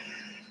or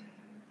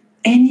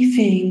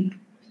anything,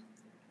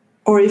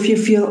 or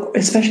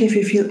especially if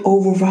you feel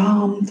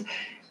overwhelmed,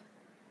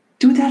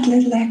 do that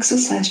little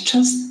exercise.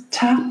 Just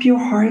tap your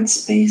heart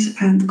space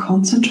and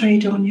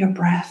concentrate on your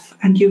breath,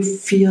 and you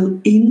feel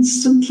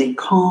instantly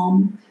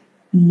calm,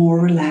 more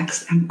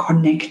relaxed and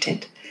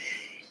connected.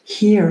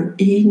 Here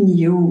in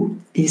you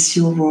is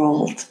your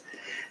world,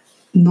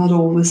 not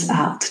always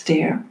out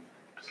there.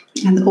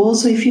 And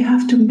also, if you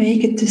have to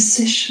make a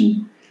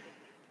decision,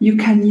 you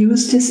can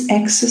use this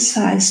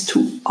exercise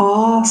to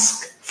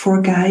ask for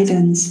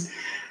guidance.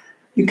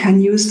 You can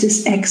use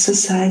this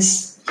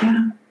exercise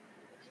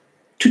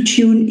to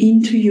tune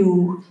into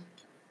you.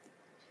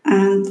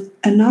 And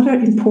another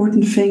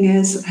important thing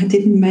is, I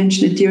didn't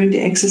mention it during the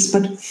exercise,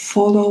 but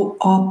follow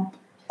up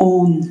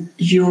on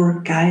your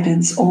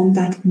guidance, on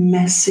that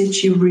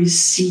message you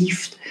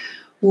received.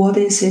 What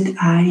is it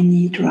I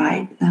need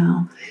right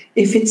now?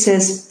 If it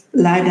says,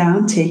 lie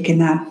down, take a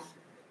nap,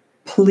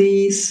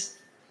 please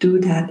do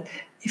that.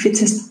 If it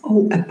says,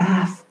 a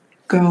bath,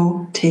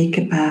 go take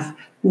a bath,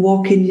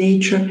 walk in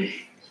nature,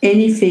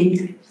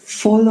 anything,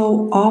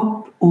 follow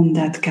up on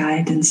that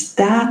guidance.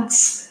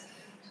 That's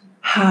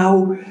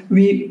how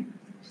we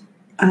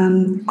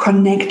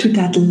connect to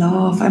that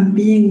love and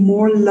being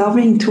more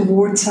loving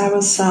towards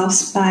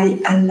ourselves by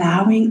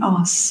allowing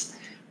us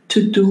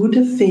to do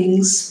the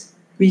things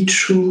we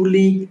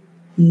truly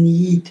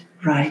need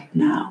right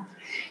now.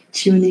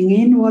 Tuning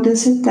in, what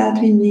is it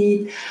that we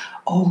need?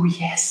 Oh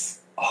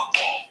yes,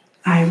 okay,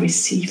 I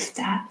received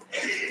that.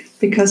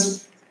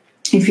 Because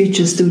if you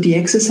just do the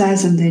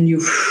exercise and then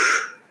you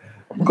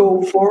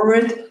go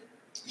forward,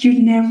 you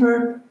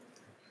never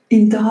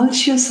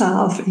indulge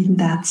yourself in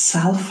that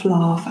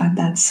self-love and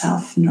that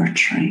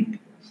self-nurturing.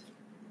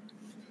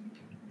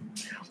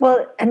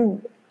 Well,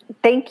 and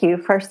thank you,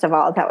 first of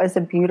all. That was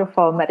a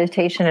beautiful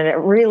meditation. And it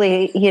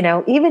really,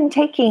 even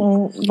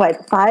taking,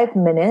 5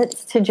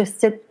 minutes to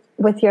just sit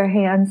with your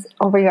hands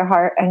over your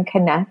heart and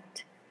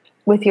connect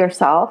with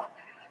yourself,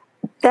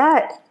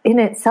 that in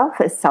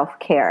itself is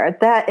self-care.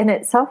 That in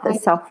itself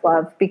is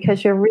self-love,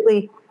 because you're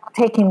really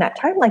taking that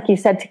time, like you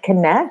said, to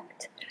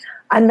connect.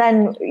 And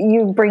then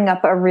you bring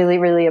up a really,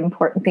 really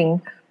important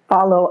thing,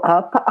 follow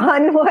up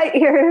on what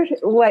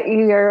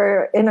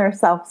your inner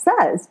self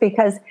says.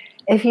 Because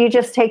if you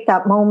just take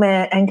that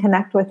moment and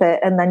connect with it,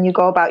 and then you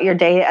go about your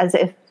day as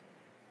if,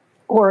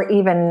 or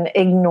even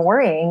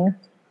ignoring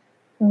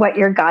what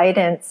your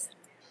guidance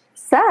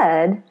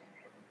said,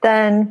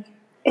 then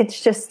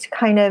it's just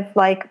kind of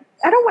like,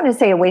 I don't want to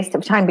say a waste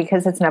of time,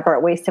 because it's never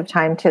a waste of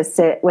time to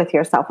sit with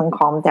yourself and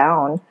calm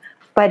down.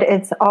 But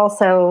it's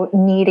also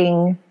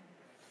needing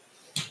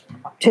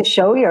to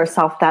show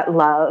yourself that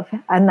love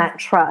and that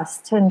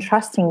trust, and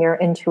trusting your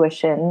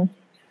intuition.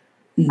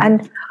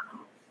 And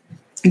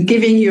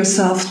giving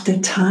yourself the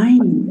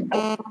time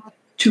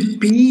to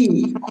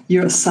be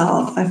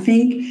yourself. I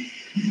think,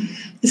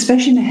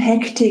 especially in a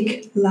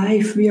hectic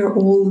life we are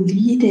all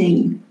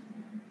leading,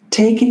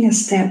 taking a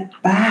step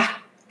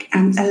back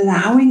and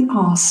allowing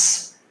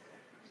us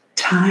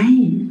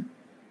time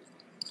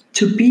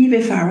to be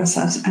with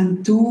ourselves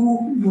and do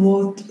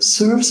what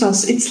serves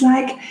us. It's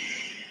like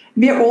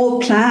we're all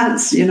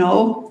plants,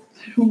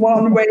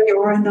 one way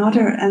or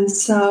another. And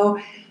so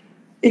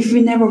if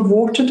we never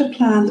water the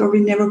plant, or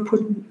we never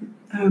put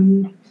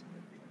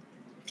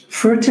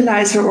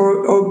fertilizer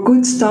or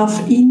good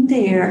stuff in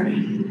there,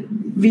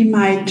 we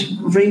might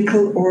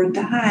wrinkle or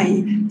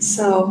die.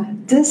 So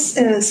this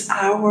is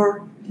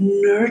our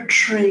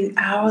nurturing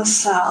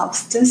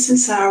ourselves. This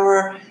is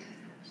our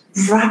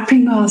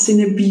wrapping us in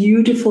a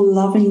beautiful,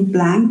 loving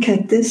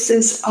blanket. This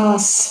is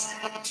us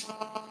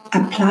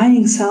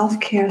applying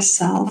self-care,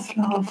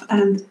 self-love,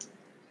 and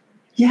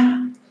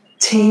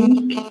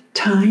take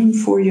time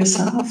for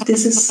yourself.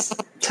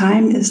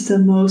 Time is the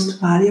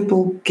most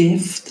valuable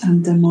gift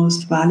and the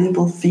most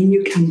valuable thing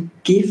you can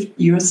give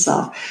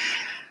yourself.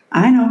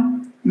 I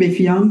know, with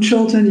young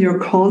children, you're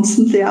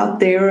constantly out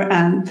there,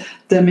 and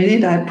the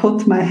minute I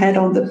put my head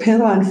on the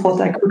pillow and thought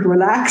I could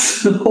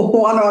relax,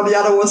 one or the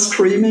other was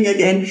screaming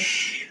again.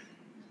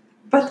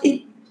 But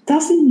it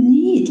doesn't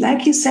need,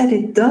 like you said,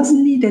 it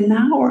doesn't need an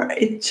hour.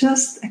 It's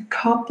just a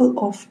couple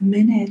of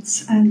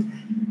minutes. And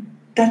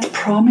that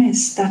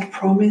promise,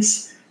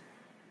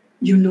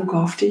 you look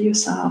after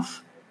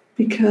yourself.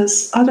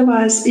 Because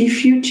otherwise,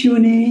 if you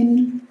tune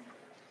in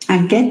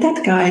and get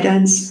that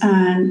guidance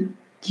and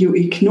you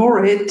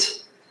ignore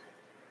it,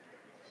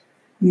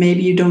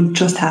 maybe you don't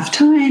just have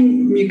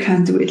time, you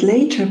can do it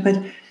later.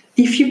 But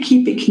if you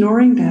keep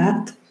ignoring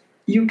that,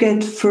 you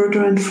get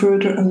further and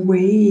further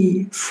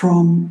away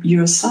from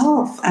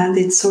yourself. And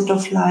it's sort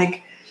of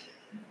like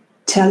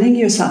telling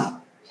yourself,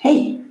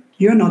 hey,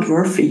 you're not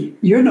worthy.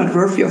 You're not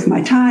worthy of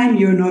my time.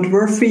 You're not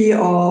worthy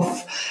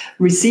of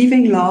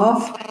receiving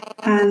love.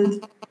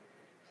 And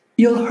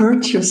you'll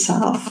hurt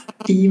yourself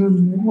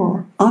even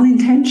more,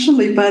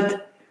 unintentionally.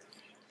 But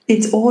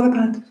it's all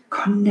about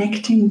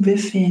connecting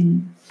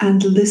within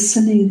and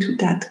listening to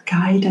that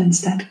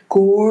guidance, that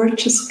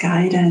gorgeous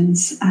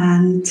guidance.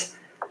 And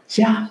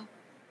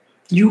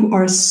you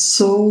are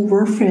so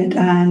worth it,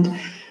 and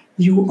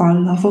you are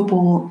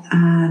lovable,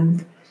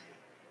 and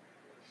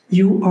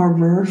you are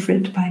worth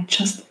it by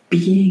just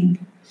being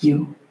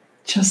you,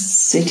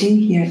 just sitting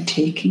here,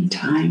 taking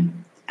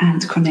time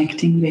and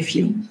connecting with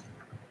you.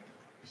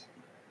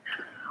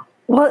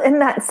 Well, and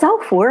that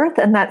self-worth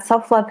and that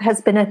self-love has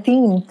been a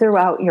theme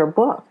throughout your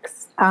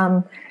books,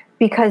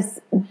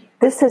 because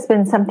this has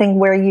been something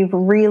where you've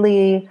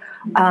really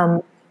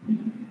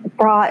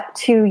brought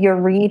to your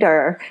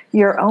reader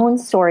your own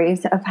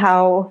stories of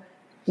how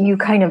you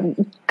kind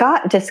of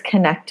got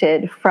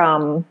disconnected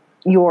from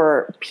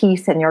your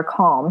peace and your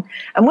calm.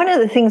 And one of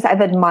the things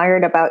I've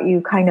admired about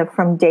you kind of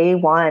from day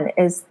one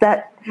is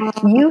that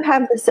you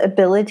have this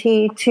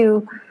ability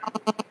to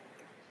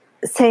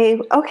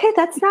say, okay,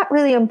 that's not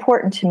really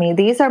important to me.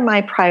 These are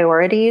my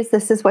priorities.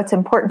 This is what's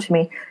important to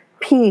me.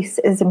 Peace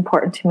is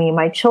important to me.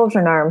 My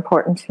children are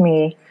important to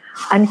me.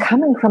 And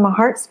coming from a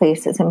heart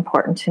space is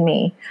important to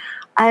me.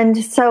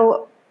 And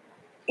so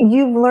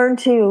you've learned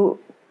to,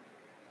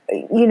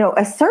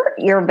 assert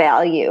your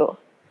value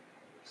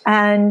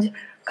and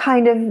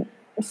kind of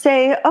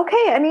say,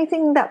 okay,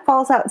 anything that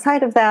falls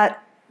outside of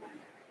that,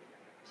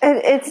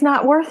 it's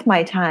not worth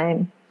my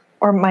time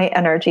or my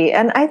energy.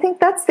 And I think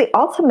that's the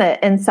ultimate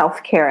in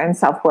self-care and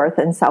self-worth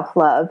and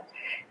self-love,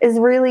 is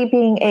really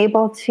being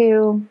able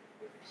to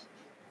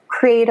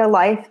create a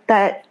life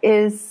that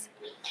is,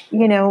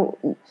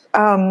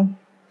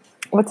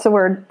 what's the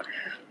word?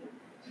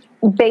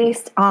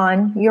 Based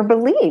on your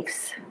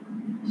beliefs.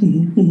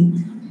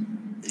 Mm-hmm.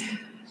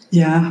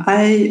 Yeah,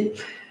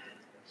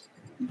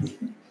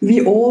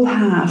 we all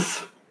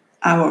have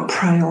our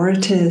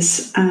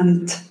priorities,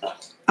 and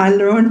I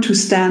learned to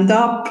stand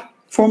up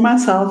for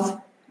myself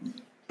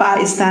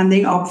by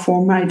standing up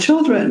for my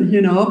children,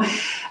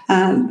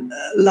 And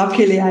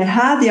luckily I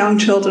had young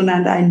children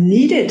and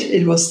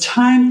it was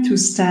time to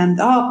stand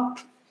up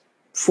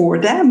for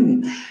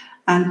them.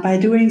 And by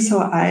doing so,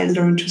 I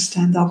learned to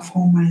stand up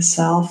for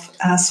myself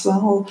as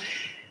well.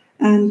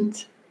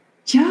 And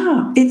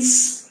yeah,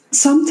 it's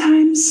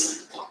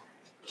sometimes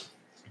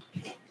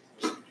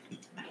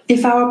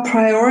if our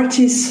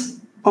priorities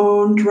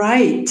aren't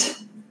right,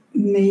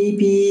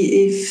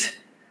 maybe if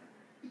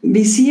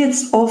we see it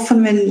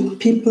often when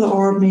people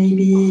are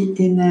maybe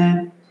in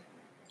a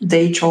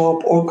day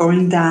job or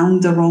going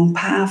down the wrong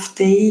path,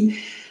 they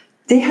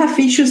have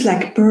issues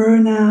like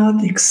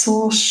burnout,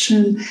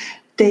 exhaustion.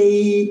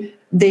 They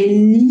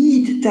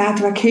need that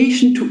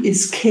vacation to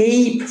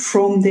escape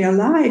from their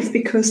life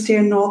because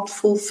they're not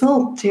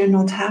fulfilled, they're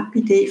not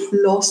happy, they've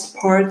lost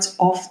parts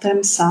of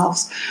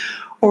themselves.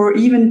 Or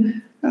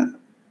even,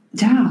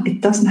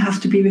 it doesn't have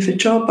to be with a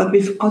job, but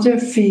with other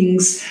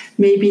things,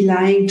 maybe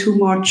lying too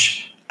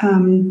much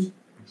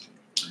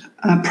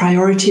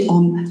priority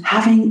on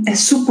having a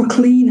super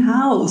clean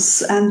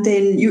house, and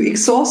then you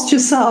exhaust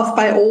yourself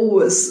by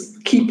always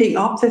keeping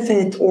up with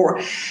it, or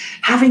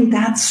having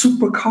that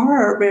super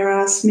car,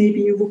 whereas maybe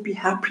you would be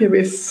happier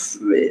with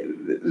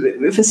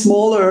a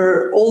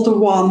smaller, older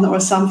one or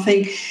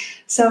something.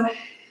 So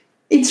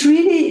it's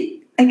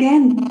really,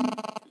 again,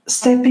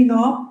 stepping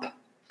up.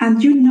 And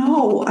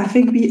I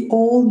think we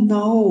all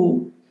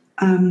know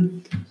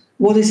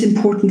what is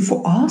important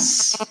for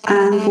us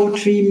and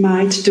what we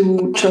might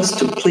do just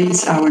to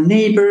please our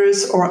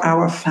neighbors or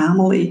our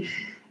family.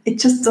 It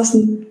just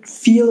doesn't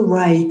feel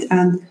right.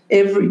 And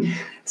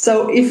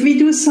so if we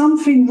do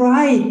something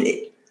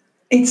right,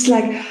 it's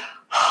like,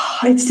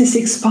 it's this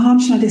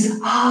expansion, this,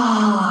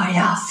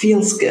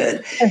 feels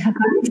good.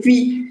 If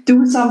we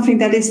do something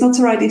that is not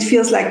so right, it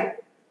feels like,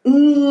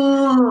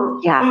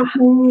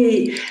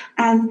 okay.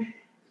 And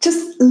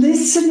just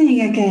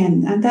listening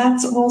again, and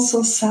that's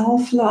also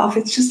self-love.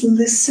 It's just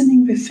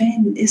listening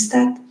within. Is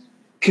that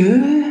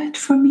good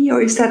for me,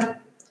 or is that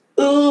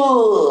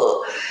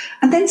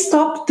and then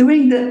stop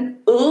doing the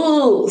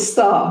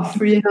stuff,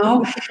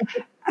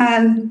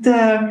 And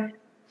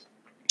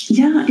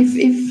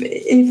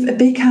if a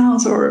big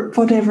house or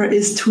whatever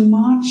is too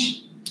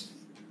much,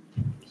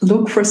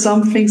 look for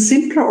something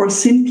simpler or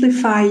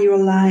simplify your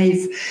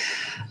life.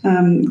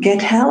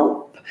 Get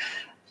help,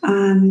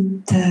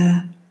 and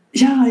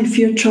if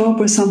your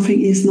job or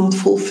something is not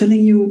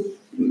fulfilling you,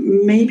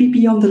 maybe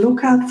be on the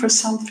lookout for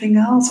something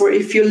else. Or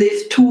if you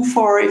live too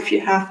far,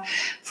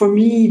 for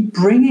me,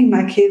 bringing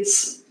my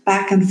kids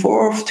back and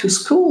forth to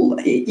school,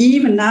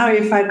 even now,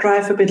 if I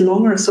drive a bit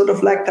longer, sort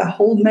of like the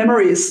whole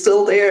memory is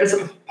still there,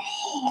 sort of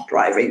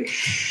driving.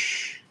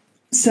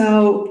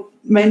 So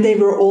when they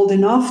were old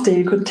enough,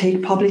 they could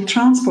take public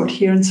transport.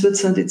 Here in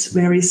Switzerland, it's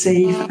very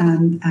safe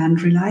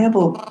and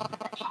reliable.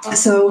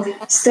 So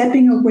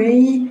stepping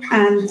away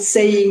and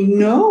saying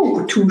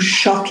no to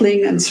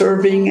shuttling and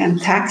serving and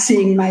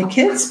taxiing my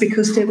kids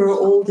because they were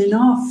old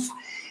enough.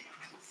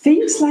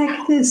 Things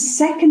like this,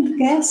 second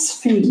guess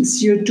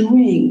things you're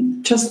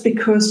doing just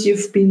because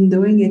you've been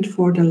doing it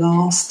for the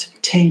last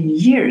 10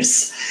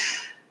 years.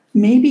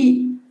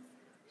 Maybe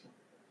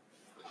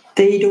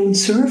they don't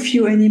serve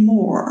you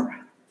anymore.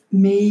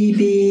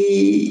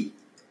 Maybe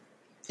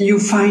you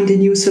find a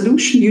new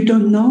solution. You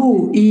don't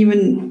know,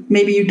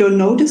 maybe you don't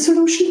know the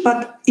solution,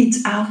 but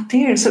it's out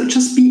there. So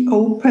just be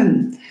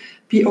open.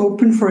 Be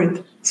open for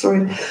it.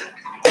 Sorry.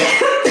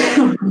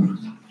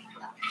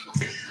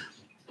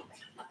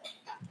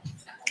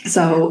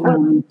 So,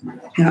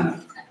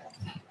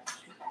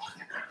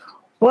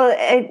 Well,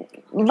 I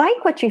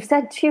like what you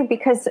said too,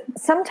 because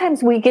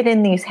sometimes we get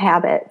in these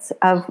habits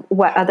of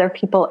what other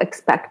people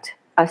expect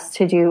us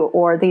to do,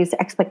 or these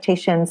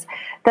expectations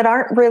that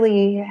aren't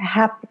really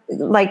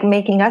like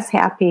making us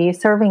happy,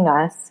 serving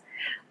us.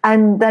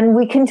 And then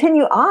we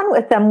continue on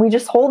with them. We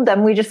just hold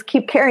them. We just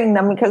keep carrying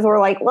them because we're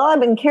like, well,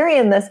 I've been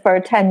carrying this for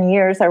 10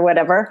 years or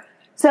whatever,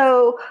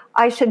 so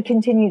I should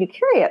continue to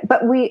carry it.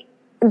 But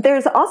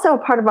there's also a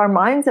part of our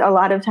minds a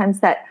lot of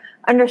times that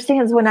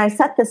understands when I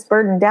set this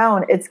burden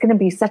down, it's going to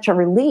be such a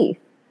relief.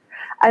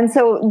 And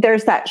so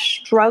there's that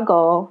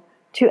struggle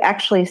to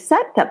actually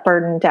set that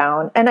burden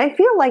down. And I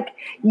feel like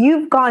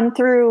you've gone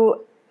through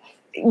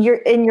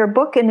in your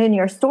book and in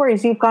your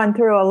stories, you've gone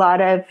through a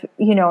lot of,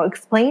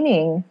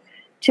 explaining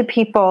to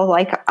people,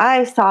 like,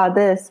 I saw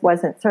this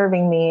wasn't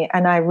serving me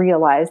and I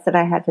realized that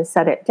I had to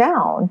set it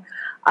down.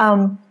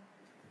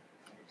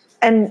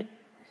 And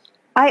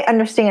I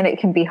understand it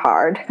can be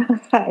hard.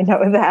 I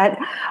know that.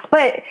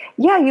 But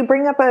yeah, you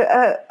bring up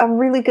a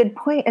really good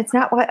point. It's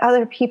not what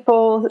other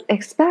people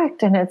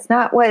expect, and it's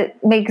not what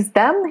makes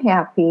them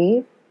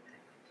happy.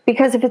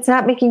 Because if it's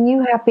not making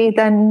you happy,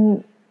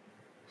 then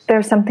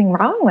there's something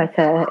wrong with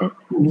it.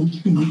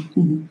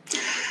 Mm-hmm.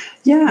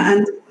 Yeah,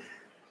 and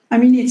I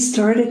mean, it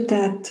started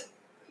that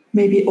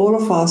maybe all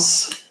of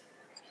us,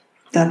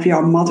 that we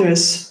are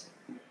mothers,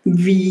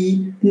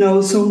 we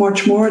know so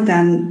much more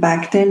than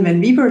back then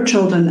when we were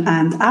children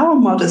and our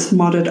mothers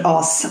mothered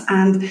us.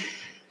 And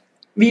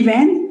we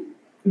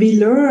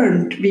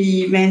learned,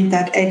 we went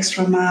that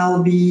extra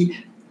mile,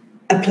 we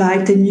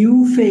applied the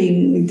new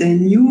thing, the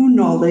new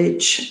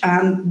knowledge,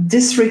 and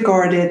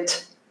disregarded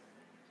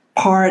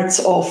parts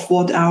of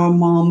what our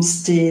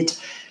moms did.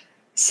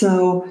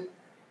 So,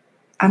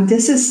 and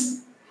this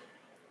is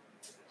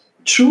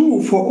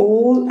true for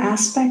all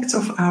aspects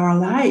of our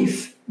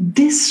life.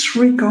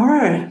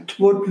 Disregard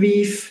what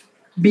we've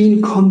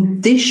been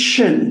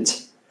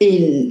conditioned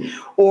in,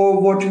 or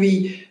what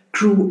we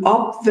grew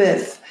up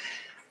with,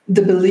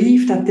 the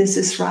belief that this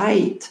is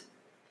right.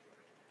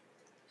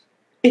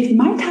 It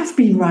might have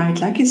been right,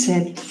 like you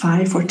said,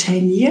 5 or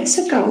 10 years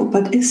ago,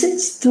 but is it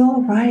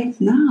still right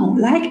now?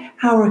 Like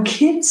our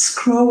kids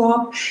grow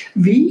up,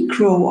 we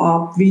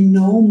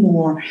know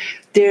more.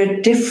 There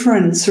are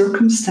different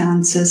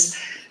circumstances.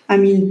 I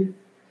mean,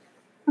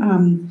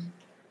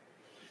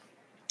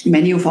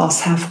 many of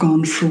us have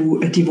gone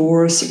through a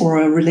divorce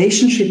or a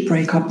relationship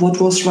breakup. What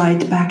was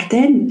right back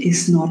then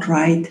is not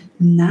right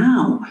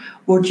now.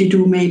 What you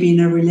do maybe in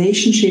a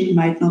relationship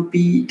might not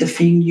be the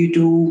thing you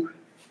do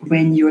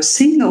when you're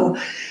single.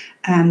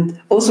 And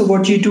also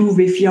what you do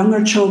with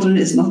younger children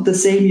is not the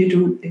same you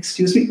do,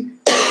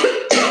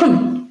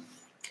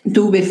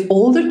 do with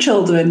older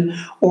children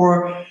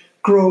or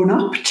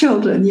grown-up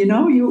children. You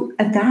know, you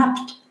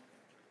adapt.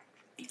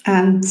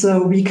 And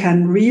so we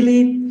can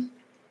really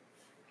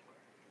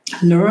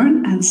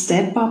learn and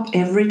step up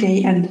every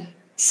day and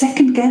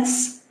second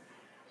guess,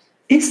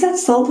 is that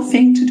still the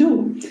thing to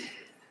do?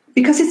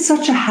 Because it's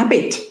such a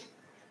habit.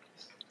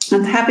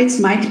 And habits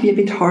might be a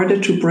bit harder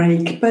to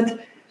break, but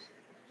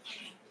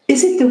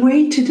is it the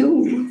way to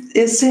do?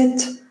 Is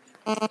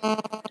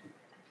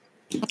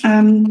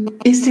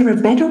there a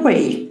better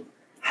way?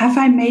 Have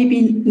I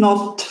maybe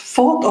not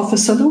thought of a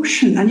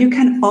solution? And you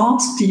can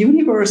ask the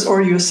universe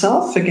or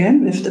yourself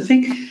again with the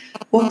thing,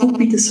 what would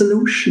be the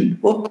solution?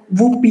 What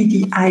would be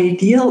the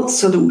ideal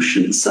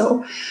solution?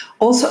 So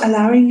also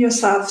allowing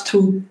yourself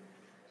to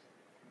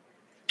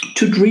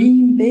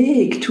dream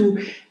big,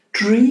 to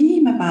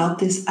dream about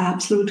this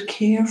absolute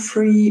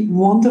carefree,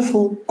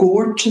 wonderful,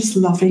 gorgeous,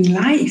 loving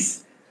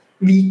life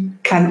we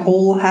can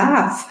all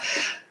have.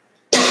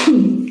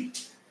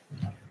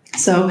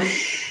 So,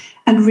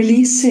 and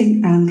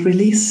releasing and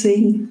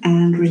releasing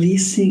and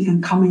releasing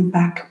and coming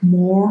back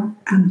more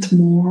and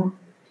more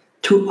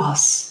to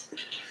us.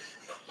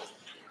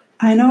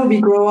 I know we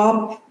grow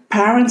up,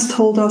 parents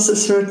told us a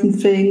certain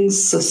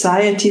things,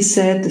 society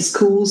said, the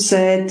school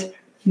said,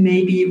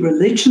 maybe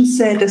religion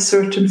said a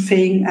certain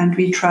thing, and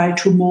we try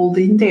to mold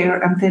in there.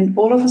 And then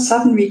all of a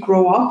sudden we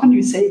grow up and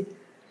we say,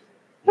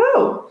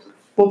 oh,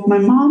 what my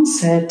mom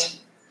said,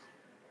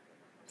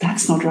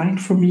 that's not right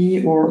for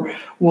me, or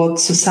what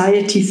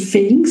society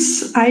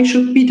thinks I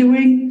should be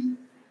doing.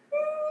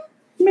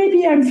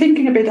 Maybe I'm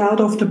thinking a bit out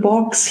of the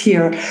box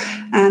here.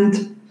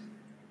 And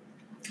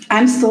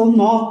I'm still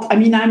not, I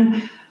mean,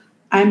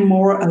 I'm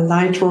more a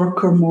light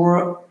worker,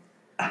 more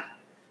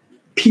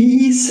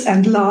peace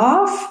and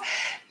love,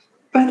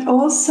 but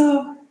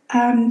also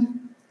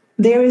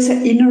there is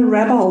an inner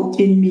rebel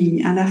in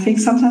me. And I think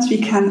sometimes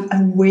we can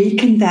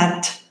awaken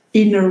that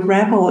inner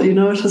rebel, you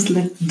know, just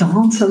like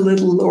dance a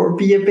little or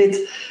be a bit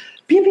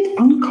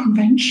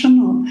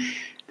unconventional.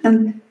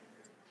 And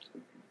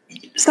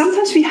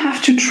sometimes we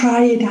have to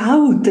try it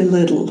out a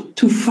little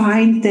to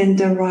find then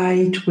the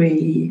right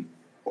way.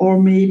 Or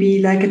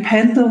maybe like a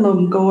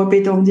pendulum, go a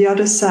bit on the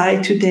other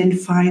side to then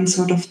find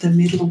sort of the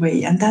middle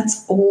way. And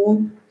that's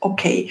all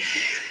okay.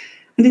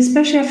 And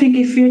especially, I think,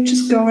 if we're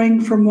just going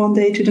from one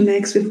day to the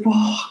next with,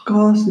 oh,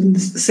 God, and the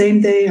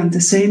same day and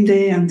the same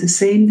day and the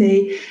same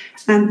day,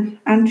 and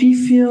we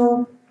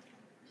feel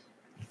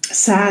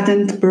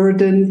saddened,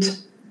 burdened,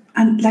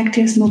 and like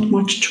there's not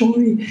much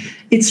joy.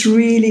 It's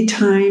really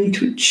time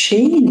to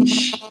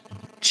change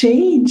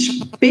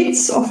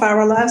bits of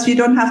our lives. We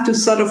don't have to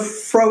sort of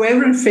throw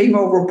everything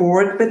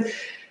overboard, but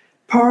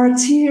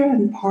parts here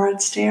and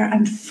parts there,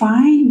 and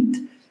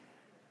find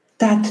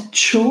that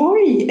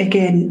joy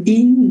again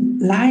in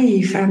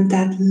life, and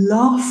that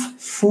love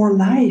for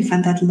life,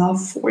 and that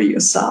love for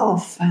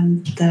yourself,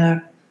 and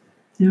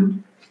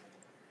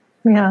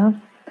Yeah.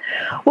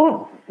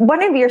 Well,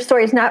 one of your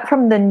stories, not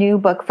from the new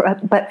book,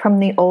 but from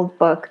the old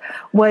book,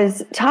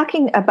 was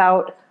talking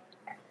about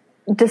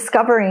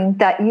discovering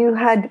that you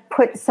had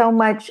put so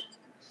much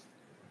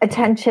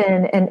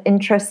attention and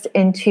interest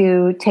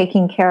into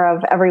taking care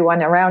of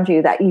everyone around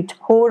you that you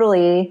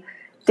totally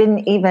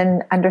didn't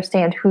even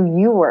understand who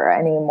you were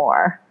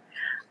anymore.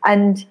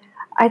 And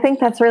I think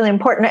that's really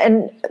important.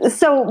 And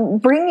so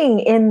bringing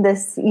in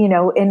this, you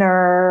know,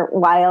 inner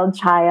wild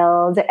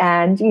child,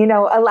 and, you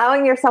know,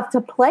 allowing yourself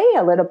to play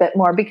a little bit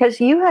more, because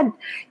you had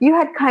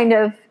kind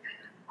of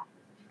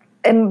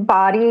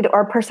embodied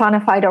or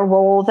personified a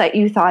role that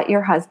you thought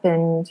your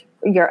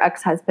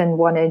ex-husband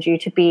wanted you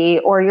to be,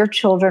 or your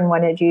children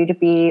wanted you to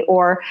be,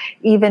 or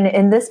even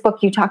in this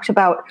book, you talked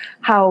about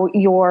how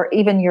your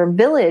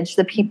village,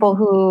 the people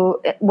who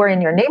were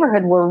in your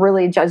neighborhood were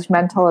really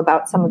judgmental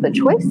about some of the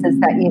choices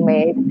that you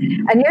made.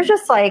 And you're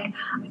just like,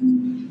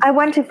 I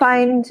went to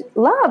find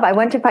love. I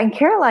went to find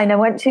Caroline. I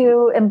went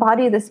to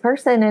embody this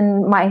person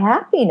in my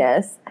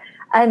happiness.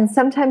 And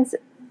sometimes,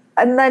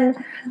 and then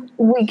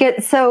we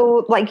get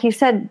so, like you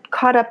said,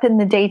 caught up in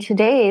the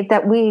day-to-day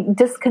that we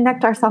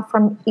disconnect ourselves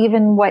from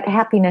even what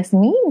happiness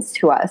means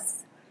to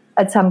us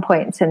at some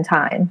points in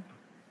time.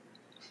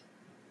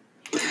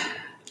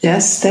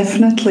 Yes,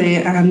 definitely.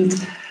 And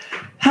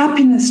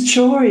happiness,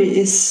 joy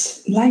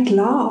is like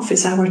love,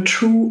 is our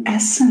true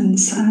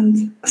essence.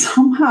 And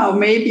somehow,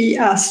 maybe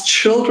as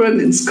children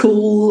in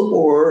school,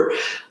 or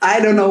I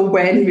don't know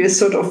when, we're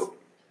sort of,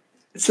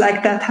 it's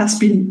like that has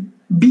been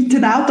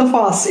beaten out of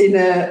us in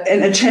an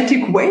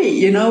energetic way.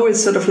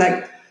 It's sort of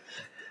like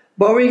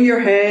bowing your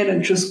head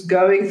and just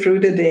going through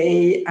the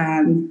day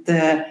and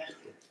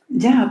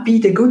be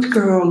the good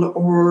girl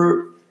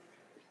or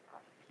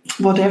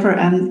whatever.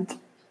 And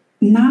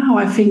now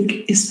I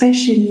think,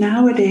 especially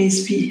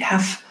nowadays,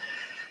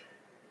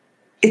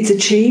 it's a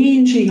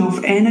changing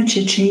of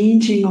energy, a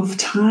changing of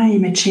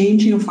time, a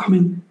changing of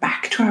coming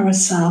back to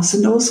ourselves,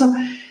 and also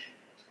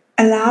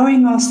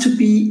allowing us to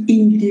be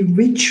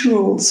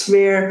individuals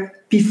where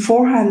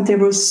beforehand there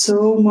was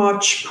so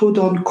much put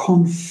on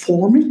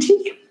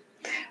conformity.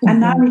 And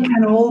now we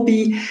can all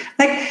be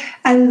like,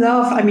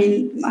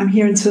 I'm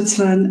here in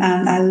Switzerland,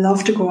 and I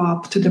love to go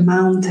up to the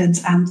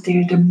mountains, and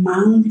there are the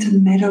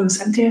mountain meadows,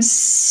 and there's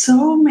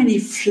so many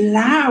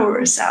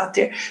flowers out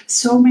there,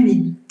 so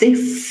many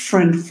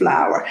different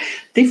flowers,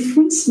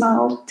 different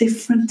smell,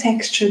 different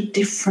texture,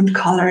 different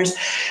colors,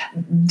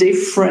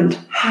 different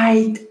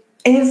height,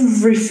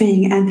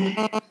 everything. And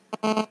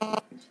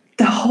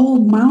the whole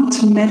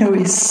mountain meadow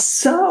is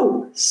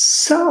so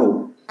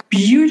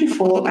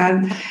beautiful,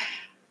 and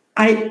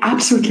I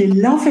absolutely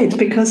love it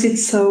because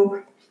it's so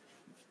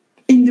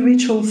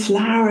individual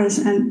flowers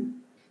and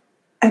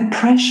a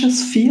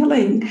precious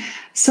feeling,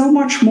 so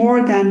much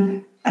more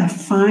than a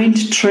fine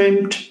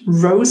trimmed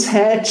rose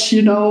hedge,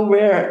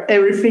 where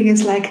everything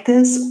is like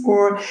this.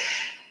 Or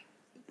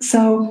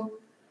so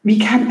we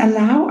can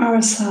allow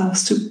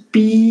ourselves to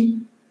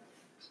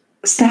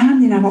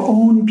stand in our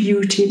own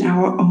beauty, in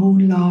our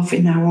own love,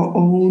 in our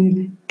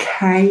own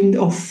kind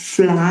of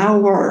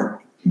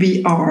flower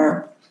we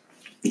are.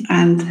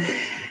 And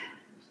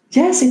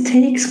yes, it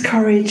takes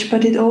courage,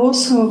 but it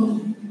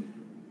also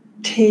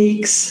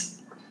takes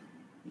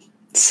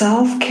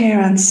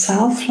self-care and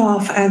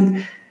self-love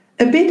and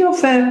a bit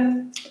of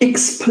a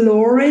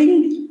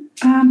exploring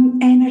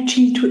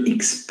energy to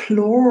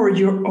explore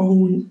your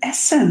own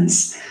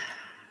essence.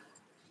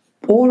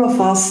 All of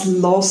us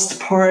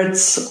lost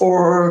parts,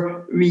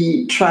 or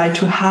we try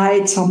to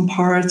hide some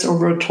parts, or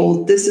we're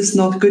told this is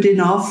not good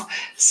enough.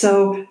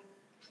 So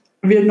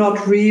we're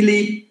not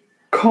really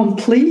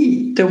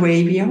complete the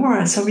way we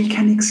are. So we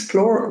can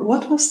explore,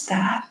 what was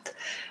that?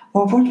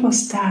 Or what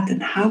was that?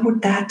 And how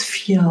would that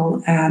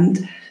feel?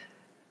 And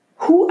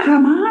who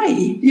am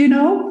I?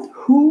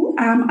 Who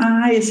am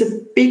I is a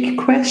big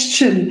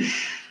question.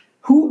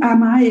 Who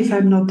am I if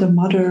I'm not the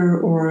mother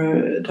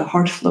or the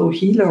heart flow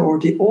healer or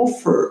the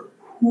author?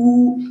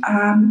 Who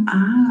am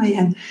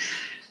I?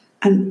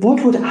 And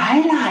what would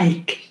I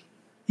like?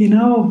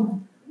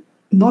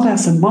 Not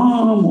as a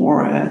mom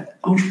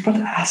but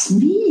as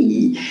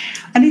me.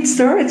 And it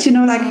starts,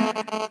 like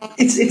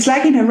it's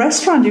like in a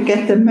restaurant, you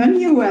get the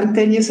menu and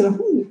then you sort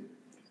of,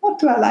 what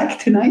do I like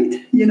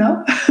tonight?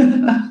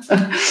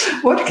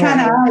 What can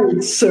I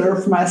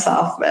serve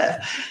myself with?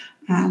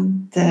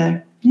 And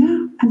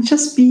and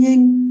just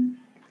being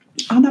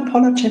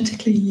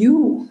unapologetically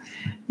you.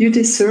 You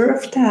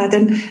deserve that.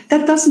 And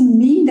that doesn't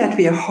mean that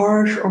we are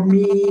harsh or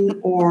mean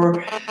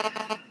or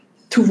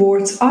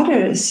towards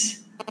others.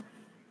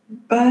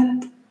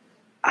 But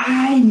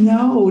I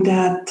know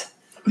that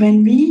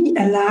when we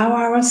allow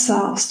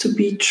ourselves to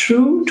be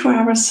true to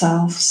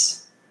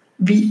ourselves,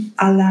 we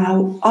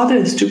allow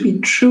others to be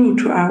true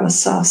to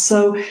ourselves.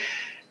 So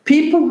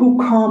people who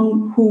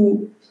come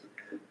who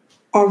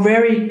are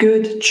very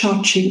good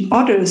judging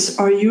others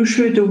are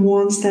usually the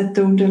ones that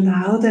don't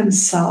allow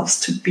themselves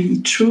to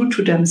be true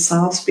to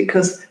themselves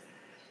because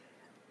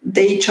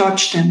they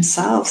judge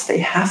themselves. They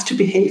have to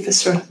behave a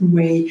certain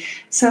way.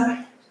 So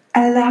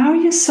allow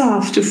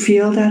yourself to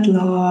feel that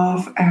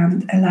love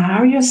and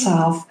allow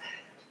yourself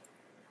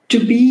to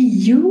be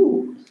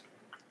you.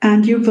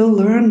 And you will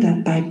learn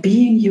that by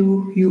being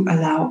you, you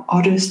allow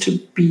others to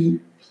be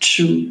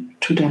true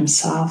to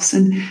themselves.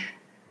 And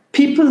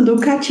people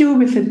look at you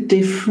with a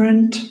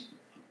different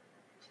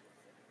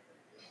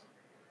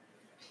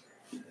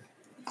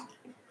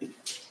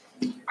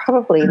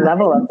probably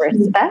level of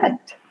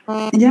respect.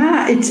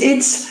 Yeah, it's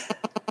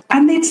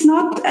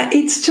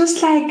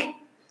just like,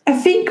 I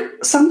think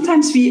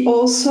sometimes we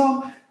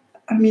also,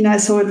 I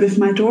saw it with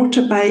my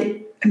daughter, by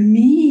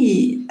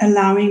me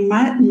allowing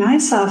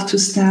myself to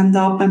stand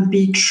up and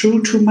be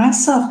true to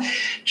myself.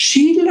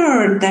 She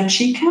learned that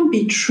she can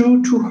be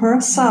true to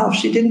herself.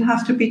 She didn't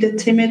have to be the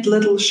timid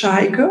little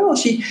shy girl.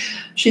 She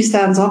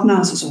stands up now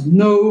and says,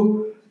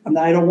 no, and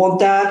I don't want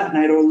that, and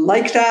I don't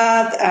like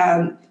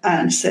that,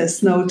 and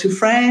says no to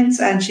friends,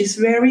 and she's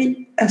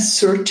very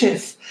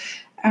assertive.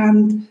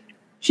 And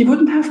she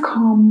wouldn't have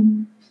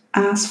come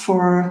as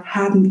far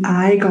hadn't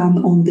I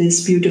gone on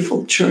this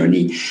beautiful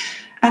journey.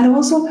 And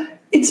also,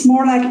 it's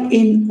more like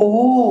in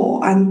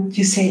awe, and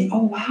you say,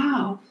 oh,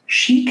 wow,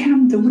 she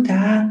can do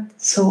that,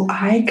 so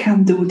I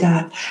can do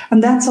that.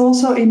 And that's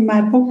also in my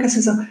book.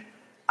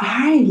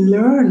 I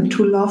learned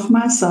to love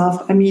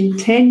myself.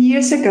 10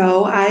 years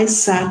ago, I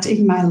sat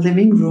in my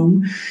living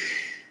room.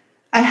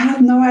 I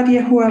had no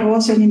idea who I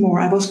was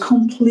anymore. I was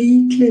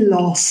completely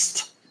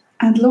lost.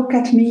 And look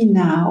at me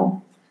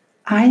now.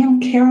 I am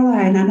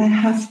Caroline, and I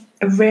have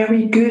a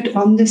very good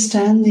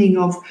understanding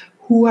of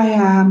who I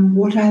am,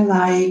 what I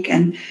like,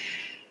 and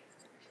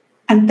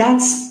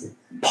that's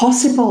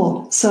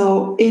possible.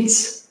 So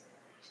it's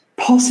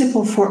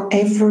possible for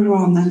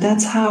everyone, and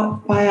that's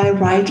why I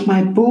write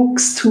my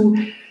books,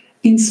 to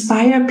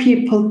inspire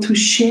people, to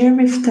share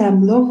with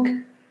them, look,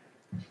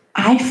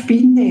 I've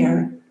been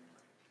there.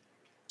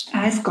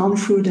 I've gone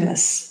through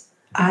this.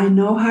 I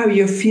know how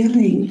you're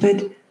feeling,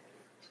 but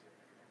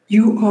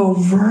you are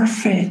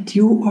worth it.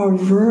 You are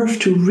worth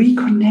to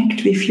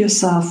reconnect with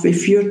yourself,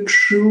 with your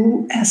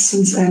true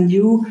essence, and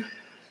you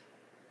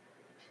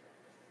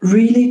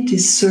really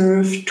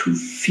deserve to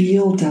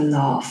feel the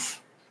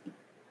love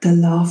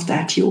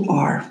that you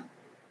are.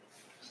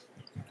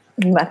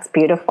 That's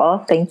beautiful.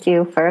 Thank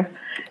you for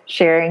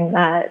sharing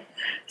that.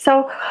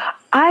 So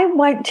I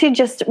want to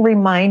just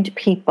remind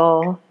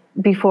people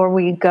before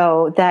we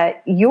go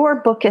that your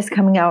book is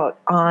coming out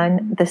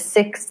on the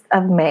 6th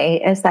of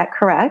May. Is that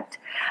correct?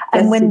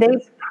 And when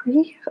they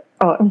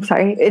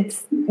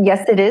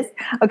yes, it is.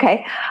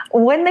 Okay.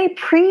 When they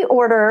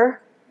pre-order,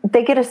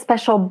 they get a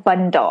special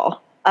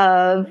bundle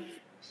of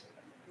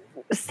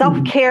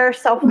self-care,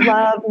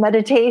 self-love,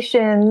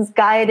 meditations,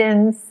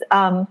 guidance.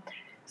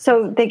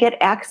 So they get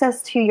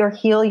access to your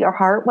Heal Your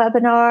Heart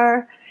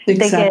webinar.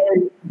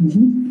 Exactly. They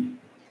get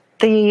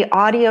the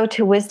Audio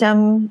to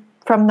Wisdom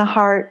from the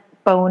Heart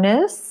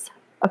bonus.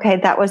 Okay,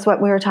 that was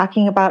what we were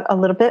talking about a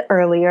little bit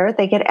earlier.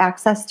 They get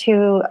access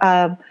to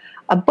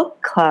a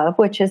book club,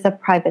 which is a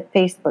private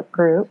Facebook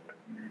group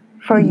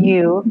for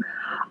you.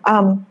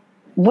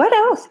 What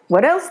else?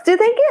 What else do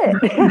they get?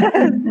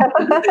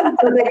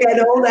 So they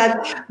get all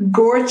that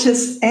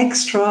gorgeous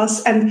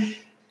extras, and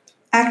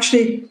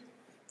actually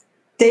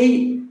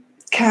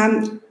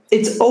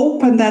it's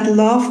open, that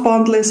love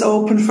bundle is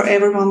open for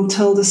everyone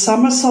till the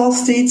summer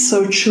solstice,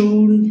 so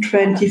June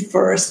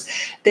 21st.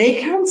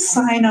 They can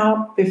sign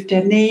up with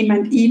their name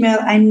and email.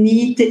 I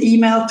need the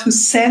email to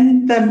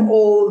send them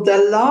all the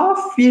love,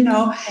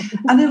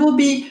 and it will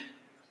be,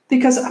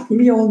 because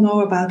we all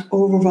know about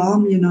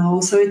overwhelm,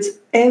 so it's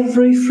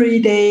every 3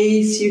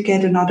 days you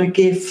get another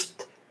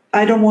gift.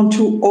 I don't want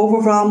to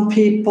overwhelm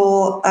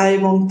people. I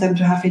want them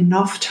to have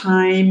enough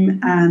time,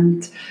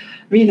 and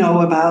we know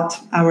about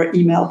our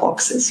email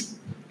boxes.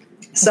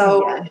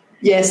 So,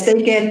 yes,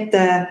 they get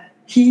the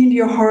Heal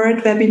Your Heart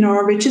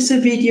webinar, which is a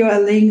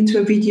link to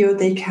a video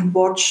they can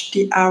watch,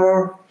 the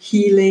hour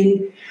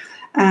healing.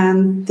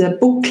 And the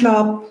book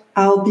club,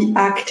 I'll be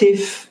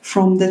active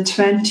from the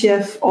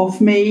 20th of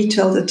May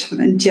till the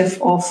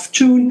 20th of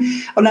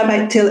June, or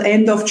not till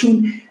end of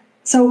June.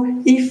 So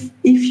if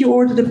you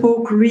order the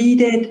book,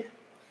 read it.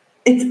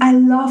 I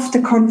love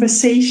the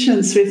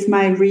conversations with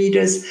my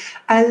readers.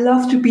 I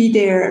love to be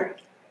there.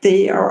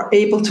 They are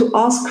able to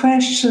ask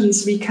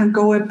questions. We can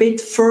go a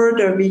bit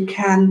further. We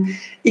can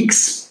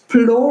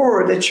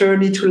explore the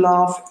journey to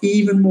love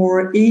even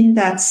more in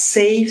that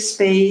safe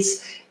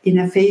space in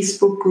a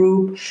Facebook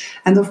group.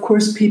 And of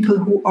course, people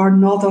who are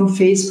not on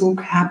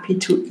Facebook, happy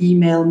to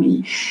email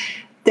me.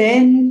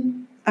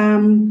 Then,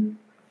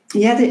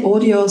 the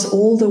audios,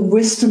 all the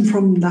wisdom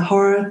from the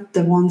heart,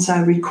 the ones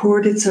I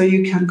recorded, so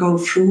you can go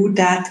through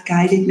that,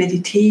 guided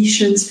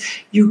meditations.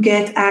 You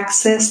get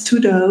access to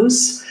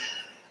those,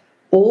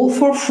 all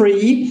for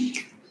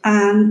free.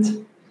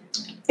 And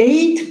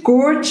 8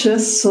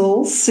 gorgeous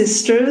soul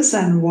sisters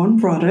and 1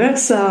 brother.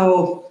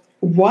 So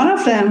one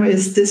of them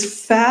is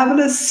this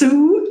fabulous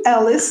Sue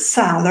Ellis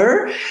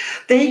Saller.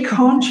 They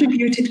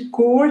contributed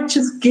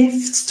gorgeous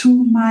gifts to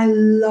my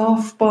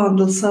love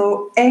bundle.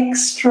 So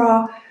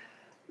extra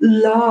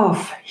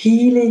love,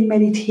 healing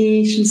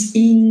meditations,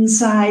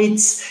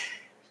 insights.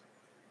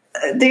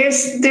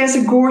 There's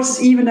a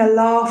gorgeous, even a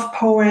love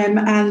poem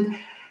and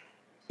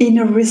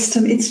inner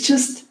wisdom. It's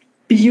just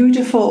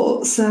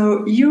beautiful.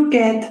 So you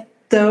get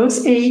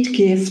those 8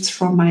 gifts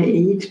from my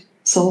 8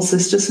 soul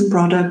sisters and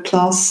brother,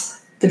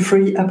 plus the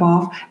 3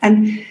 above.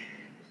 And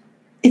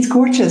it's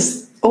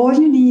gorgeous. All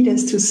you need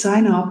is to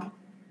sign up,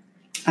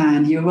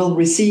 and you will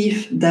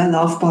receive the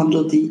love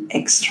bundle, the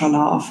extra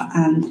love.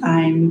 And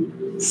I'm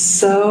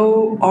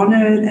so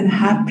honored and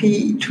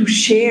happy to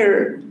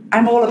share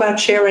I'm all about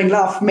sharing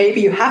love.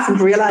 Maybe you haven't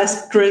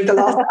realized during the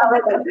last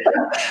hour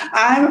that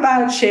I'm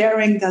about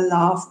sharing the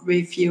love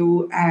with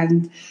you.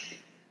 And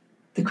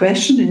the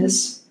question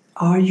is,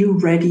 are you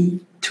ready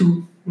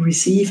to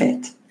receive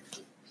it?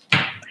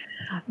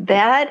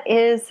 That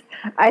is,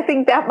 I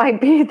think that might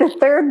be the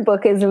third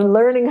book, is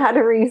learning how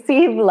to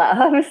receive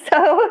love.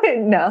 So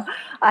no,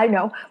 I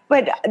know.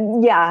 But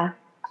yeah,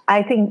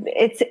 I think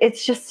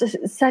it's just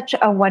such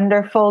a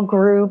wonderful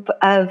group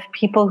of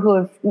people who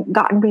have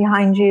gotten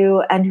behind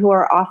you and who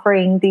are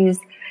offering these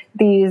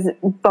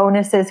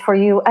bonuses for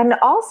you, and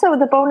also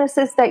the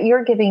bonuses that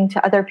you're giving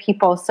to other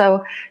people.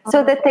 So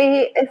that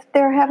they, if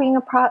they're having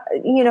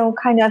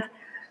kind of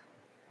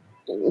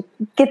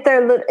get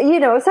their,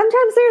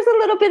 sometimes there's a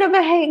little bit of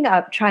a hang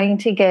up trying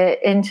to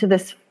get into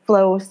this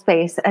flow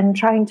space and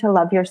trying to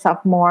love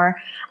yourself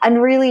more,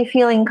 and really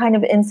feeling kind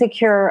of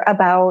insecure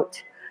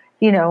about,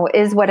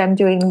 is what I'm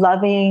doing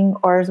loving,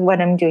 or is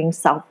what I'm doing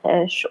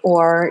selfish,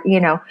 or,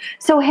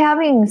 so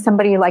having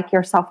somebody like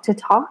yourself to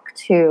talk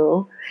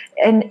to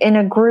in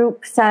a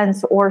group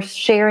sense, or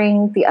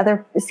seeing the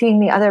other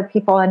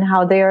people and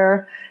how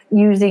they're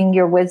using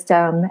your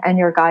wisdom and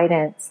your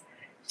guidance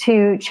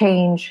to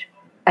change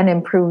and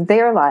improve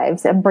their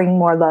lives and bring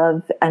more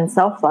love and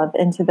self-love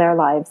into their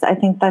lives. I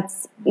think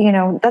that's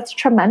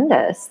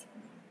tremendous.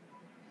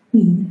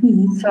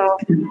 Mm-hmm. So,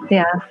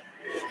 yeah.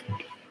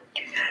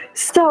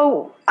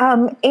 So,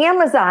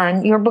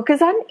 Amazon, your book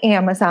is on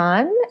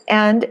Amazon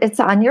and it's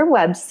on your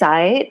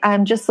website.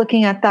 I'm just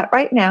looking at that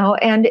right now.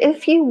 And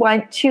if you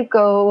want to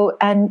go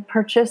and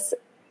purchase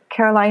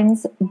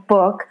Caroline's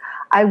book,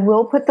 I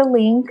will put the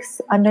links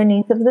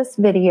underneath of this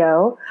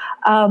video.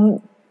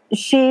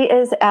 She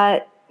is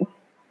at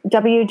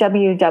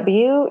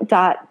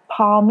www.palmy,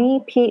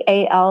 Palmy,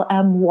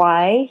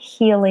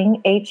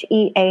 healing,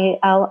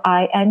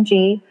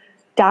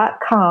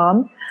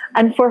 HEALING.com.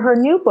 And for her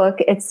new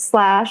book, it's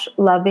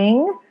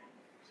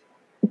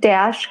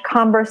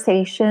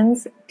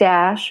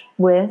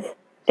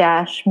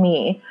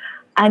 /loving-conversations-with-me.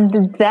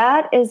 And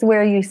that is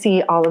where you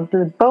see all of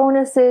the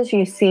bonuses.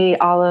 You see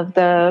all of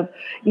the,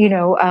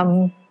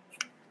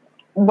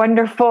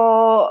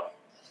 wonderful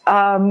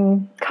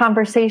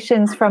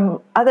conversations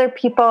from other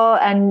people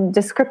and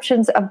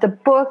descriptions of the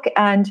book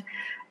and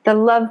the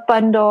love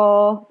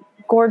bundle,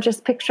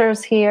 gorgeous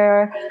pictures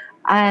here.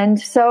 And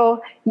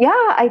so,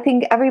 yeah, I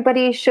think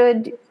everybody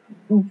should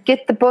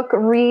get the book,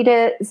 read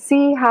it,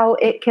 see how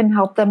it can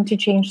help them to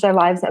change their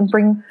lives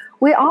and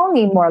we all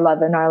need more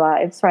love in our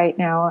lives right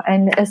now.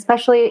 And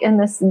especially in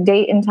this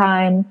date and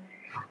time,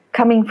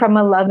 coming from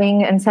a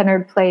loving and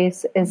centered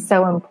place is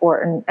so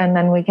important. And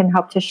then we can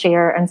help to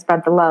share and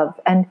spread the love.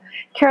 And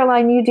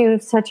Caroline, you do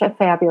such a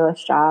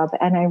fabulous job.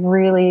 And I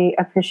really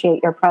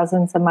appreciate your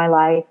presence in my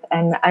life.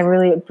 And I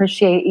really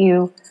appreciate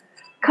you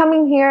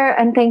coming here.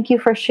 And thank you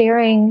for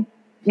sharing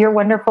your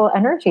wonderful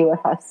energy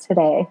with us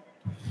today.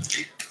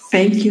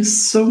 Thank you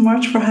so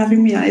much for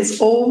having me. It's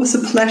always a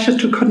pleasure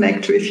to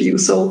connect with you.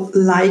 So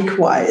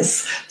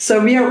likewise.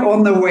 So we are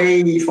on the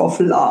wave of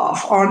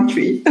love, aren't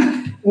we?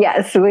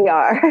 Yes, we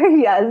are.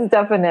 Yes,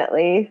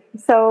 definitely.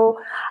 So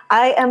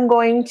I am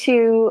going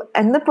to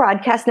end the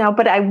broadcast now,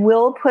 but I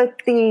will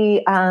put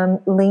the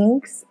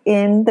links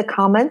in the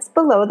comments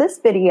below this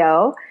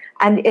video.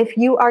 And if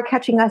you are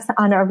catching us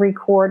on a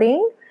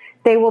recording,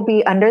 they will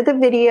be under the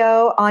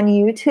video on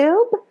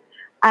YouTube.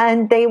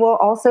 And they will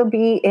also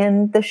be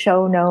in the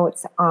show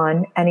notes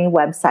on any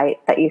website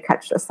that you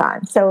catch this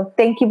on. So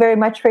thank you very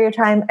much for your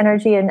time,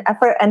 energy, and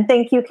effort. And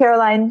thank you,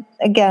 Caroline,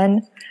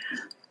 again.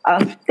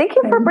 Thank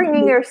you for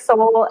bringing your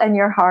soul and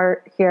your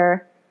heart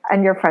here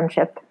and your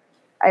friendship.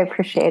 I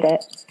appreciate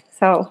it.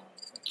 So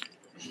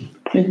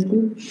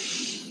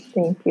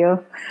thank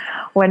you.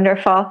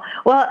 Wonderful.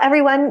 Well,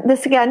 everyone,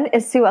 this again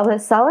is Sue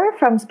Ellis Seller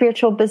from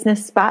Spiritual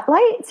Business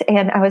Spotlight.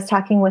 And I was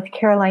talking with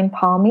Caroline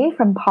Palmy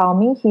from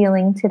Palmy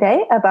Healing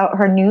today about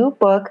her new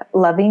book,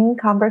 Loving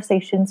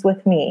Conversations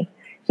with Me.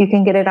 You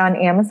can get it on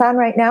Amazon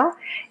right now.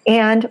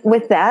 And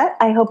with that,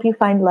 I hope you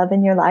find love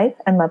in your life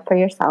and love for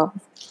yourselves.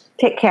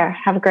 Take care.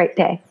 Have a great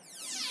day.